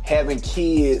 having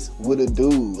kids with a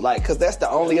dude. Like, because that's the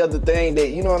only other thing that,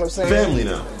 you know what I'm saying? Family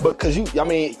now. But because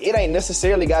it ain't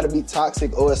necessarily got to be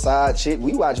toxic or a side chick.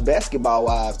 We watch Basketball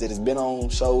Wives that has been on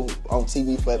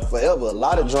TV forever. A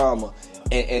lot of drama.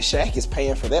 And Shaq is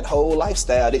paying for that whole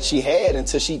lifestyle that she had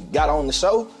until she got on the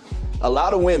show. A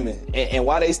lot of women, and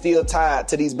why they still tied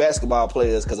to these basketball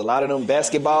players, because a lot of them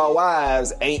basketball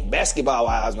wives ain't basketball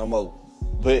wives no more.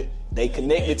 But they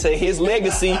connected to his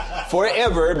legacy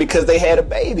forever because they had a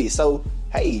baby. So,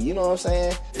 hey, you know what I'm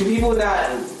saying? Do people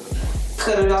not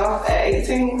cut it off at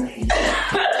 18?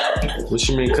 What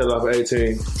you mean cut off at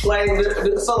 18? Like,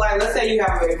 so like, let's say you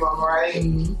have a baby mama, right?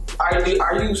 Mm-hmm.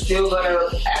 Are you still gonna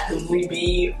actively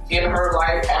be in her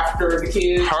life after the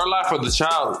kid? Her life or the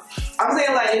child? I'm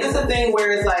saying, like, if it's a thing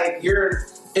where it's like you're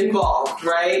involved,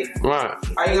 right? Right.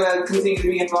 Are you gonna continue to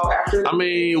be involved after? I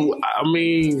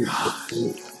mean,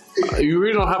 you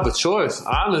really don't have a choice,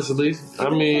 honestly.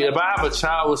 I mean, if I have a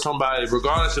child with somebody,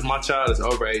 regardless if my child is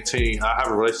over 18, I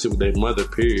have a relationship with their mother,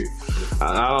 period.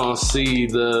 I don't see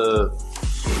the...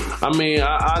 I mean,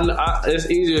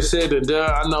 it's easier said than done.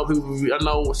 I know people. I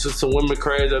know some women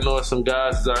crazy. I know some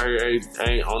guys out here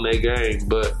ain't on their game.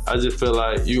 But I just feel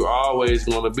like you're always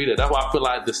going to be there. That's why I feel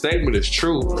like the statement is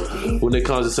true when it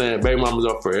comes to saying baby mamas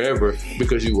are forever,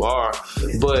 because you are.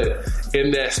 But in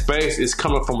that space, it's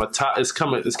coming from it's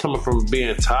coming from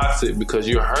being toxic because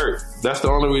you're hurt. That's the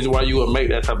only reason why you would make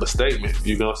that type of statement.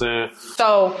 You know what I'm saying?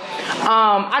 So,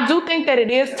 I do think that it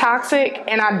is toxic,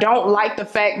 and I don't like the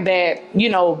fact that,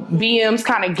 BMs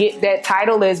kind of get that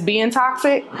title as being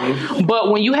toxic. Mm-hmm.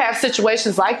 But when you have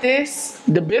situations like this,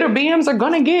 the bitter BMs are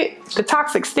gonna get the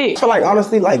toxic stick. So, like,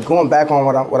 honestly, like, going back on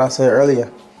what I said earlier,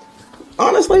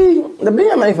 honestly, the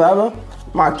BM ain't forever.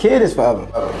 My kid is forever.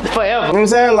 Forever. You know what I'm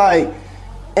saying? Like,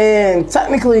 and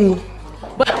technically...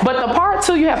 But the part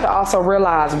too, you have to also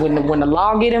realize when the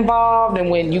law get involved and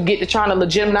when you get to trying to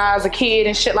legitimize a kid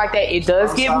and shit like that, it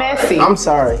does get messy. I'm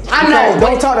sorry. I know.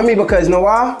 Don't talk to me because, you know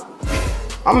why?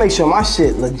 I'll make sure my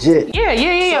shit legit.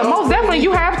 Yeah. Most definitely,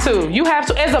 you have to. You have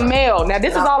to as a male. Now,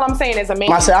 this is all I'm saying as a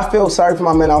man. I feel sorry for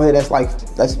my men out here that's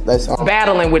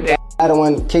battling with that.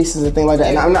 Battling cases and things like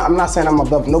that. And I'm not saying I'm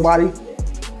above nobody,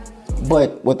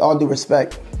 but with all due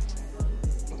respect,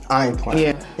 I ain't playing. Yeah.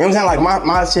 You know what I'm saying? Like,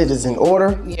 my shit is in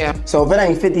order. Yeah. So if it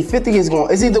ain't 50-50,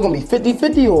 it's either gonna be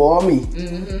 50-50 or all me.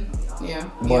 Mm-hmm. Yeah.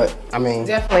 But I mean,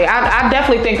 definitely, I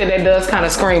definitely think that does kind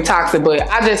of scream toxic. But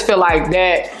I just feel like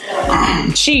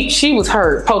that she was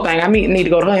hurt. Poor thing. I need to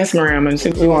go to her Instagram and see.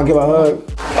 You want to give her a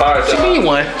hug? All right, she need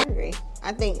one. I agree.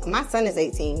 I think my son is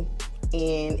 18,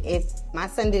 and if my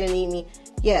son didn't need me,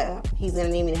 he's gonna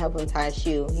need me to help him tie a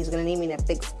shoe. He's gonna need me to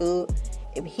fix food.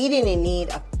 If he didn't need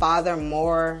a father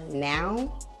more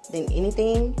now than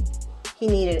anything, he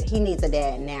needs a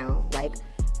dad now. Like,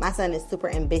 my son is super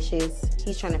ambitious.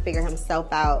 He's trying to figuring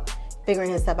himself out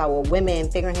with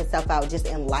women, figuring himself out just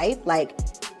in life. Like,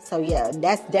 so yeah,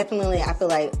 that's definitely, I feel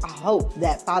like, I hope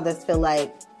that fathers feel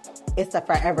like it's a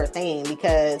forever thing,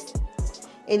 because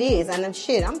it is. And I'm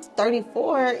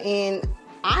 34, and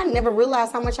I never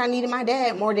realized how much I needed my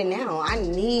dad more than now. I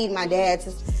need my dad to...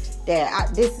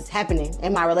 this is happening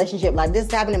in my relationship. Like, this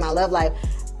is happening in my love life.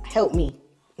 Help me,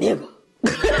 nigga.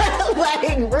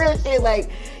 Like, real shit.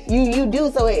 Like, you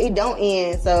do so it don't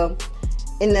end. So,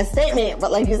 in the statement,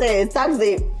 but like you said, it's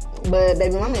toxic. But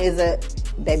baby mama is a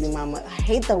baby mama. I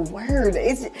hate the word.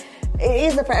 It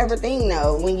is a forever thing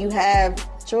though when you have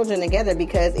children together,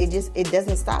 because it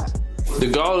doesn't stop. The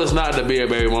goal is not to be a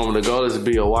baby mama. The goal is to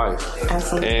be a wife.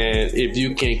 Absolutely. And if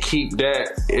you can keep that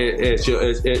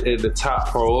at the top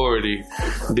priority,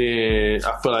 then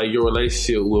I feel like your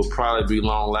relationship will probably be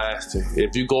long lasting.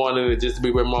 If you go in there just to be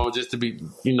a baby mama, just to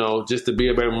be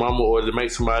a baby mama, or to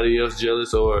make somebody else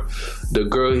jealous, or the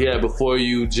girl he had before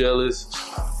you jealous,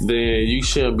 then you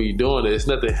shouldn't be doing it. It's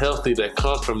nothing healthy that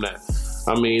comes from that.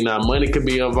 I mean, money could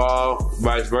be involved,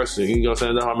 vice versa. You know what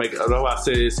I'm saying? That's why I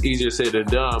said it's easier said than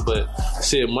done. But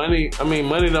shit, money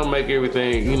don't make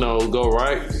everything, go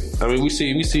right. I mean, we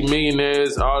see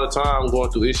millionaires all the time going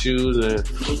through issues and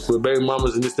with baby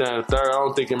mamas and this, that, and the third. I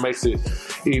don't think it makes it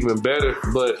even better,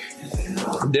 but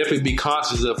definitely be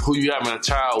conscious of who you having a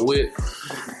child with,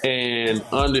 and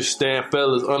understand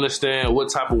what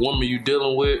type of woman you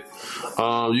dealing with.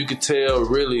 You can tell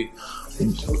really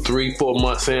 3-4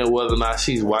 months in whether or not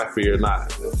she's wifey or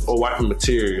not, or wifey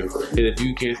material. And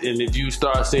if you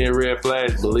start seeing red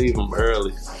flags, believe them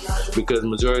early, because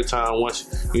majority of the time,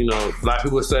 once like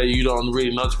people say, you don't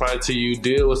really know probably till you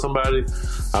deal with somebody.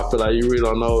 I feel like you really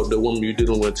don't know the woman you're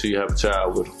dealing with until you have a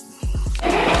child with them.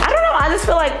 I don't know. I just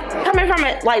feel like coming from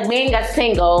it, like being a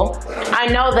single, I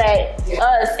know that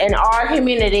us in our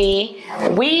community,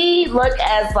 we look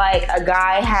as like a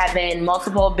guy having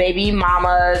multiple baby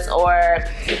mamas or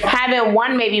having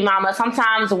one baby mama.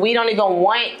 Sometimes we don't even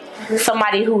want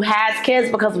somebody who has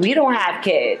kids because we don't have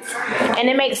kids. And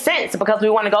it makes sense because we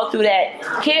want to go through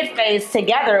that kid phase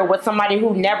together with somebody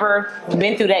who never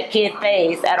been through that kid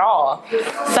phase at all.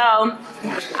 So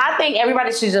I think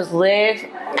everybody should just live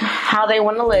how they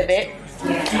want to live it.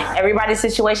 Everybody's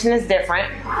situation is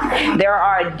different. There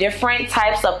are different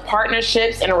types of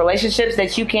partnerships and relationships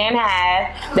that you can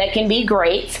have that can be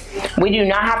great. We do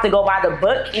not have to go by the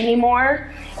book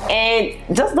anymore. And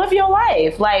just live your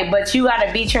life. But you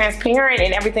gotta be transparent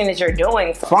in everything that you're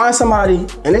doing. Find somebody,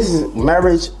 and this is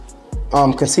marriage,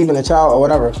 conceiving a child or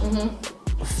whatever.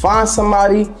 Mm-hmm. Find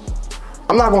somebody,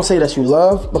 I'm not gonna say that you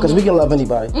love, because we can love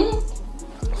anybody. Mm-hmm.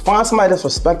 Find somebody that's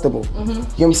respectable, you know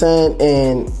what I'm saying,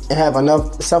 and have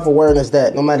enough self-awareness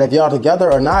that no matter if y'all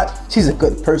together or not, she's a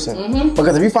good person.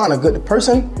 Because if you find a good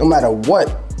person, no matter what,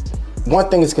 one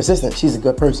thing is consistent, she's a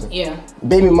good person. Yeah.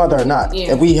 Baby mother or not.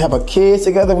 Yeah. If we have a kid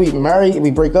together, we marry, we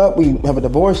break up, we have a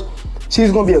divorce,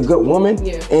 she's gonna be a good woman,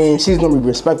 and she's gonna be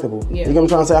respectable. Yeah. You know what I'm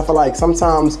trying to say? I feel like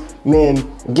sometimes men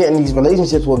get in these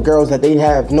relationships with girls that they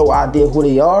have no idea who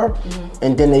they are,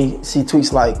 and then they see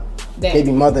tweets like,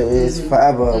 baby mother is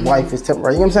forever, wife is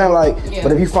temporary. You know what I'm saying?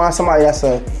 But if you find somebody that's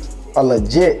a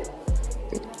legit,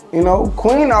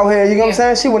 queen out here, you know what I'm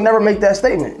saying? She would never make that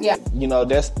statement. Yeah.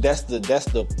 That's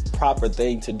the proper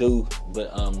thing to do.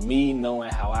 But me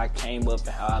knowing how I came up and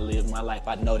how I lived my life,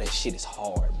 I know that shit is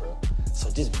hard, bro.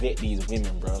 So just vet these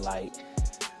women, bro.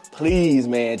 Please,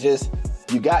 man,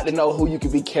 you got to know who you can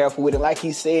be careful with. And like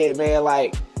he said, man,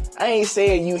 I ain't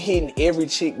saying you hitting every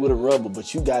chick with a rubber,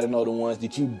 but you gotta know the ones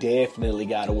that you definitely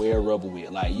gotta wear a rubber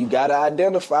with. You gotta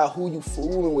identify who you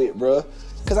fooling with, bro.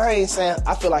 Cause I ain't saying,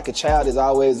 I feel like a child is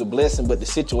always a blessing, but the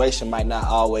situation might not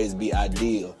always be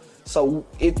ideal. So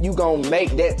if you gonna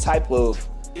make that type of,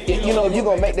 if you're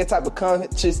gonna make that type of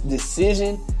conscious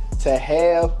decision to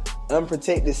have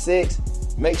unprotected sex,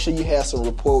 make sure you have some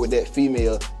rapport with that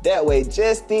female. That way,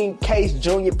 just in case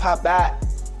Junior pop out,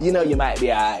 you might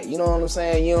be alright. You know what I'm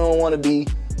saying? You don't want to be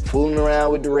fooling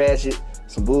around with the ratchet,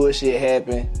 some bullshit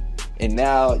happen, and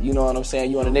now, you know what I'm saying?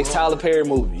 You on the next Tyler Perry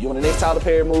movie. You on the next Tyler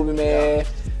Perry movie, man.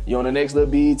 You on the next little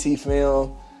BET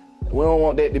film. We don't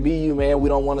want that to be you, man. We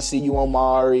don't want to see you on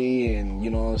Maury and,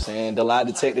 you know what I'm saying, the lie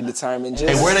detector determined.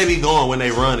 Hey, where they be going when they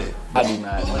run it? I do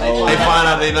not know. They find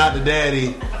out they not the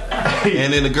daddy,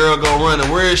 and then the girl go running.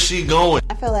 Where is she going?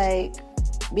 I feel like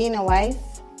being a wife,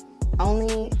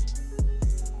 only...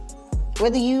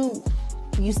 Whether you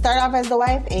start off as the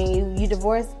wife and you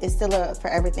divorce, it's still a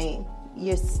forever thing.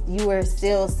 You are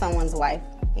still someone's wife,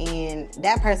 and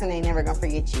that person ain't never gonna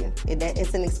forget you.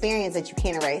 It's an experience that you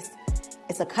can't erase.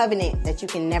 It's a covenant that you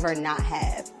can never not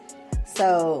have.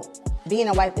 So being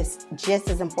a wife is just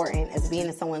as important as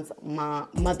being someone's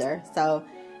mother. So,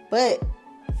 but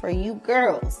for you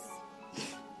girls,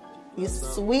 you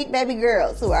sweet baby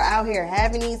girls who are out here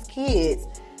having these kids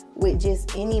with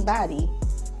just anybody,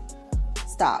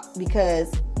 stop,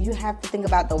 because you have to think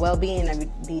about the well-being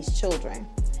of these children.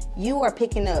 You are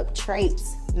picking up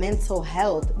traits, mental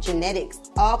health, genetics,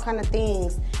 all kind of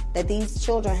things that these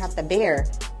children have to bear.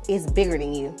 Is bigger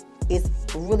than you. It's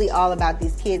really all about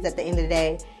these kids at the end of the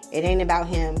day. It ain't about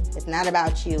him. It's not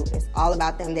about you. It's all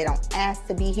about them. They don't ask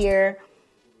to be here.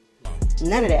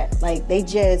 None of that.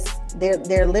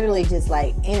 They're literally just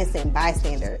innocent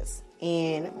bystanders.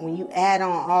 And when you add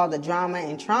on all the drama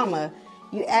and trauma,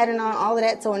 you adding on all of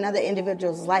that to another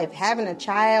individual's life. Having a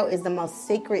child is the most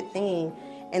sacred thing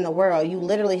in the world. You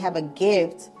literally have a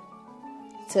gift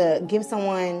to give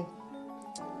someone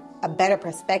a better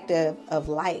perspective of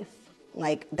life.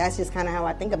 That's just kind of how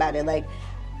I think about it.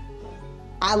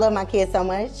 I love my kids so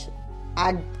much,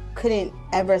 I couldn't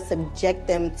ever subject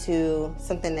them to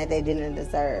something that they didn't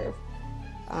deserve,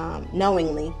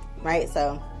 knowingly. right?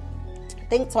 So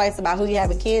think twice about who you're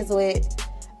having kids with.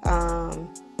 And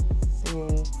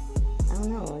I don't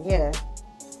know, yeah.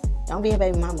 Don't be a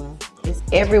baby mama.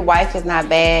 Every wife is not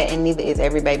bad, and neither is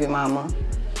every baby mama.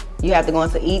 You have to go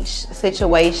into each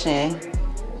situation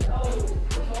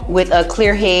with a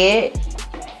clear head.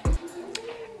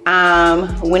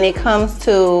 When it comes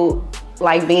to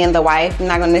like being the wife, I'm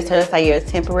not gonna necessarily say you're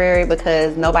temporary,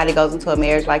 because nobody goes into a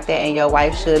marriage like that, and your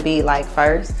wife should be like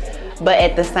first. But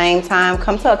at the same time,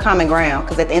 come to a common ground,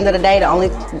 because at the end of the day, the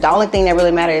only thing that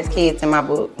really matters is kids in my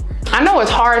book. I know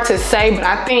it's hard to say, but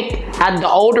I think the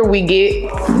older we get,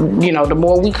 you know, the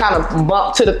more we kind of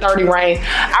bump to the 30 range.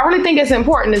 I really think it's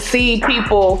important to see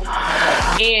people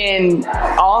in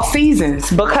all seasons,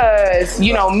 because,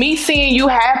 you know, me seeing you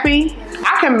happy,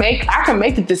 I can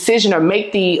make the decision or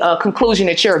make the conclusion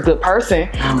that you're a good person.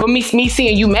 But me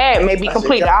seeing you mad may be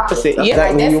completely opposite.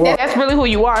 Yeah, that's really who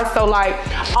you are. So like,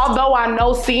 although I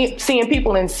know seeing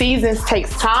people in seasons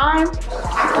takes time,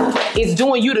 it's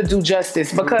doing you to do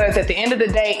justice, because at the end of the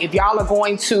day, if y'all are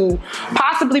going to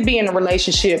possibly be in a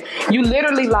relationship, you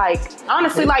literally, like,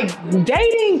 honestly, like,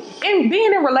 dating and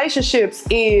being in relationships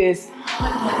is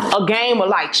a game of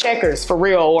like checkers for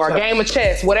real, or a game of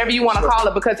chess, whatever you want to call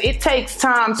it, because it takes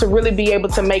time to really be able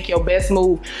to make your best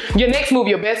move, your next move,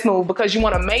 your best move, because you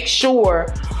want to make sure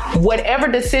whatever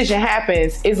decision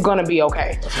happens is going to be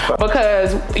okay.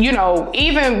 Because, you know,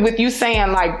 even with you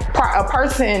saying like a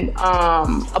person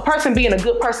being a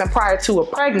good person prior to a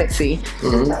pregnancy,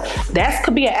 that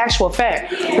could be an actual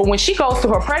fact. But when she goes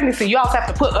through her pregnancy, you also have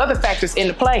to put other factors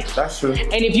into play. That's true.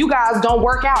 And if you guys don't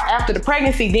work out after the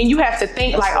pregnancy, then you have to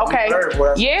think like, okay,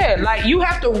 yeah, like you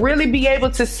have to really be able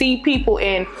to see people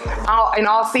in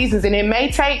all seasons, and it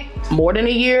may take more than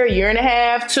a year and a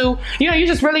half, 2. You know, you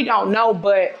just really don't know,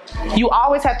 but you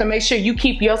always have to make sure you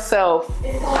keep yourself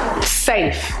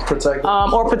safe, protected,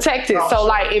 or protected. So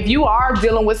like, if you are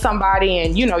dealing with somebody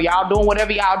and you know y'all doing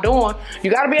whatever y'all doing,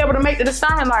 you got to be able to make the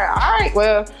decision like, all right,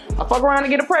 well, I fuck around and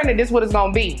get pregnant, this is what it's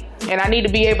gonna be, and I need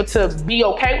to be able to be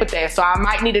okay with that. So I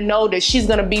might need to know that she's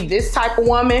gonna be this type of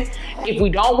woman. If we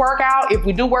don't work out, if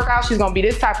we do work out, she's gonna be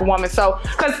this type of woman. So,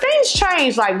 because things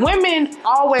change, like women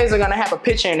always are gonna have a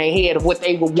picture in their head of what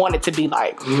they would want it to be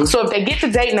like. So if they get to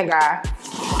dating a guy,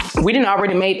 we didn't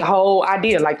already made the whole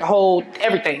idea, like the whole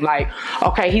everything. Like,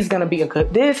 okay, he's gonna be a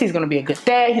good this, he's gonna be a good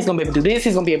that, he's gonna be able to do this,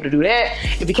 he's gonna be able to do that.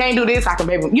 If he can't do this, I can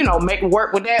maybe, you know, make it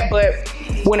work with that. But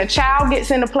when a child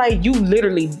gets into play, you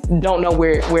literally don't know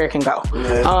where it can go.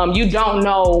 You don't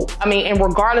know, I mean, and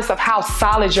regardless of how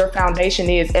solid your foundation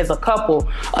is as a couple,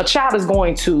 a child is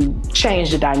going to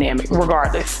change the dynamic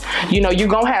regardless. You know, you're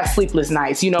gonna have sleepless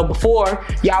nights. You know, before,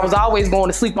 y'all was always going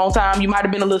to sleep on time. You might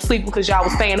have been a little sleepy because y'all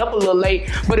was staying up a little late,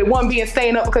 but it wasn't being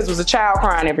staying up because it was a child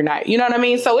crying every night. You know what I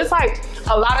mean? So it's like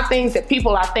a lot of things that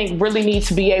people, I think, really need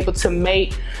to be able to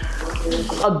make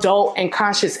adult and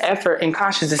conscious effort and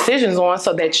conscious decisions on,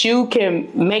 so that you can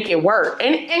make it work.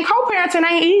 And co-parenting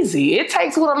ain't easy. It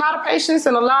takes with a lot of patience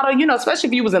and a lot of, you know, especially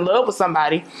if you was in love with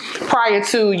somebody prior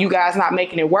to you guys not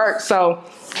making it work. So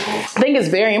I think it's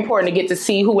very important to get to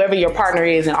see whoever your partner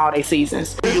is in all their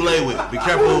seasons. Who you lay with? Be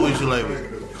careful who you lay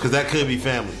with, because that could be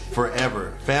family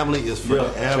forever. Family is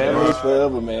forever. Family is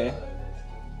forever, man.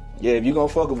 Yeah, if you gonna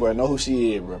fuck with her, know who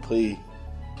she is, bro, please.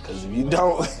 Because if you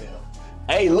don't,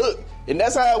 hey, look, and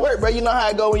that's how it works, bro. You know how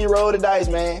it go when you roll the dice,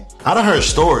 man. I done heard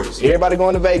stories. Everybody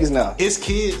going to Vegas now. It's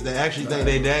kids that actually think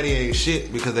their daddy ain't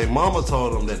shit because their mama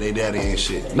told them that their daddy ain't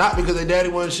shit. Not because their daddy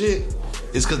wasn't shit.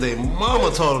 It's because their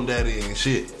mama told them daddy ain't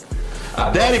shit.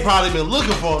 Daddy probably been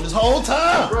looking for him this whole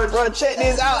time. Bro, check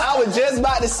this out. I was just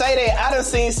about to say that. I done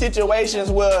seen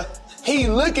situations where he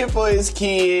looking for his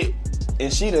kid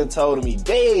and she done told him he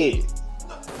dead.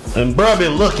 And bro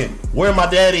been looking. Where my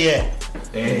daddy at?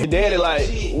 Daddy like,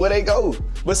 where they go?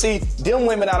 But see, them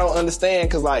women I don't understand,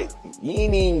 because like, you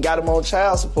ain't even got them on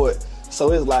child support.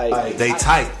 So it's like they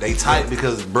tight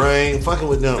because bro ain't fucking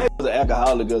with them. The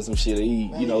alcoholic or some shit.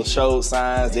 He, you know, showed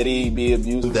signs that he be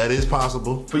abusive. That is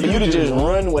possible. For you to just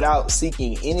run without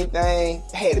seeking anything,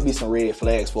 had to be some red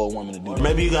flags for a woman to do that.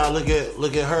 Maybe you gotta look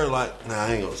at her like, nah,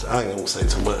 I ain't gonna say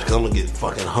too much because I'm gonna get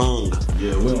fucking hung.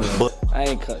 Yeah, but I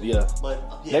ain't cut. Yeah,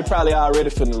 they probably already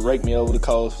finna rake me over the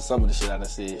coals for some of the shit I done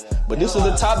said. But this was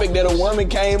a topic that a woman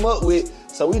came up with,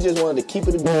 so we just wanted to keep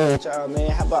it a bit with y'all, man.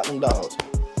 How about them dogs?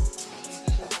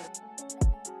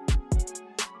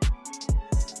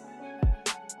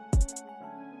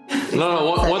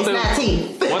 No, one thing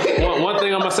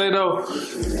I'm gonna say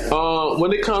though,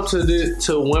 when it comes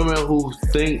to women who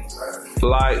think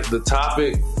like the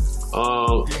topic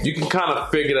you can kind of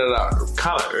figure that out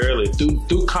kind of early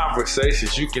through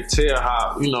conversations. You can tell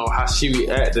how how she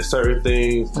react to certain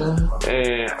things,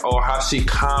 and or how she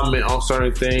comment on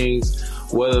certain things.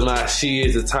 Whether or not she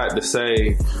is the type to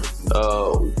say,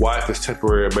 wife is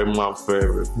temporary, baby mom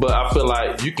forever. But I feel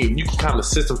like you can kind of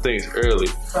set some things early.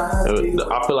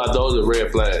 I feel like those are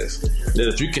red flags. That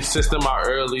if you can set them out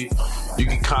early, you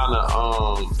can kind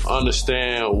of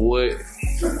understand what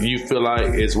you feel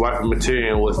like is wife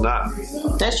material and what's not.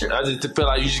 That's true. I just feel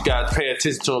like you just gotta pay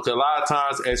attention to them, because a lot of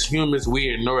times as humans we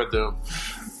ignore them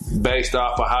based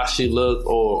off of how she look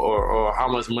or how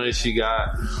much money she got,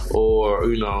 or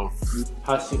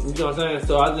how she, you know what I'm saying.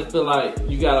 So I just feel like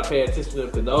you gotta pay attention to them,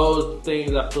 because those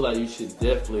things I feel like you should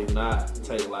definitely not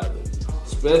take lightly,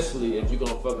 especially if you're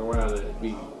gonna fuck around and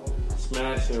be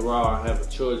smashing raw and having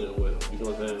children with them. You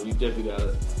know what I'm saying. You definitely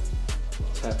gotta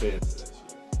tap into that shit.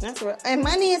 That's right. And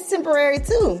money is temporary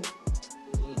too.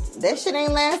 That shit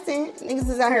ain't lasting. Niggas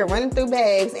is out here running through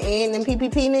bags, and them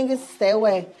PPP niggas, stay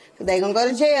away. They gonna go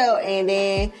to jail, and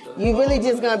then you really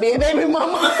just gonna be a baby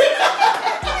mama.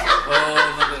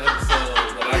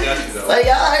 So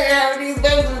y'all having these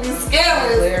babies be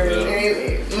scammers.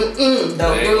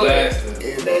 Don't do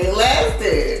it. They ain't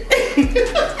lasted.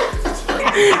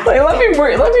 Wait, let me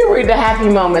read the happy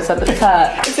moments at the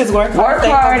top. This is work hard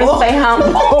and stay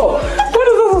humble. What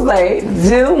does this say?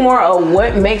 Do more of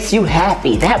what makes you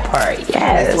happy. That part,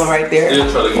 yes. This one right there.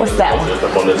 What's that one?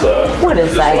 What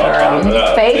is that,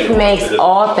 girl? Faith makes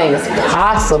all things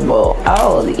possible.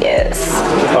 Oh, yes.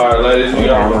 All right, ladies, we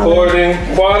got recording.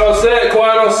 Quiet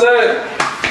on set.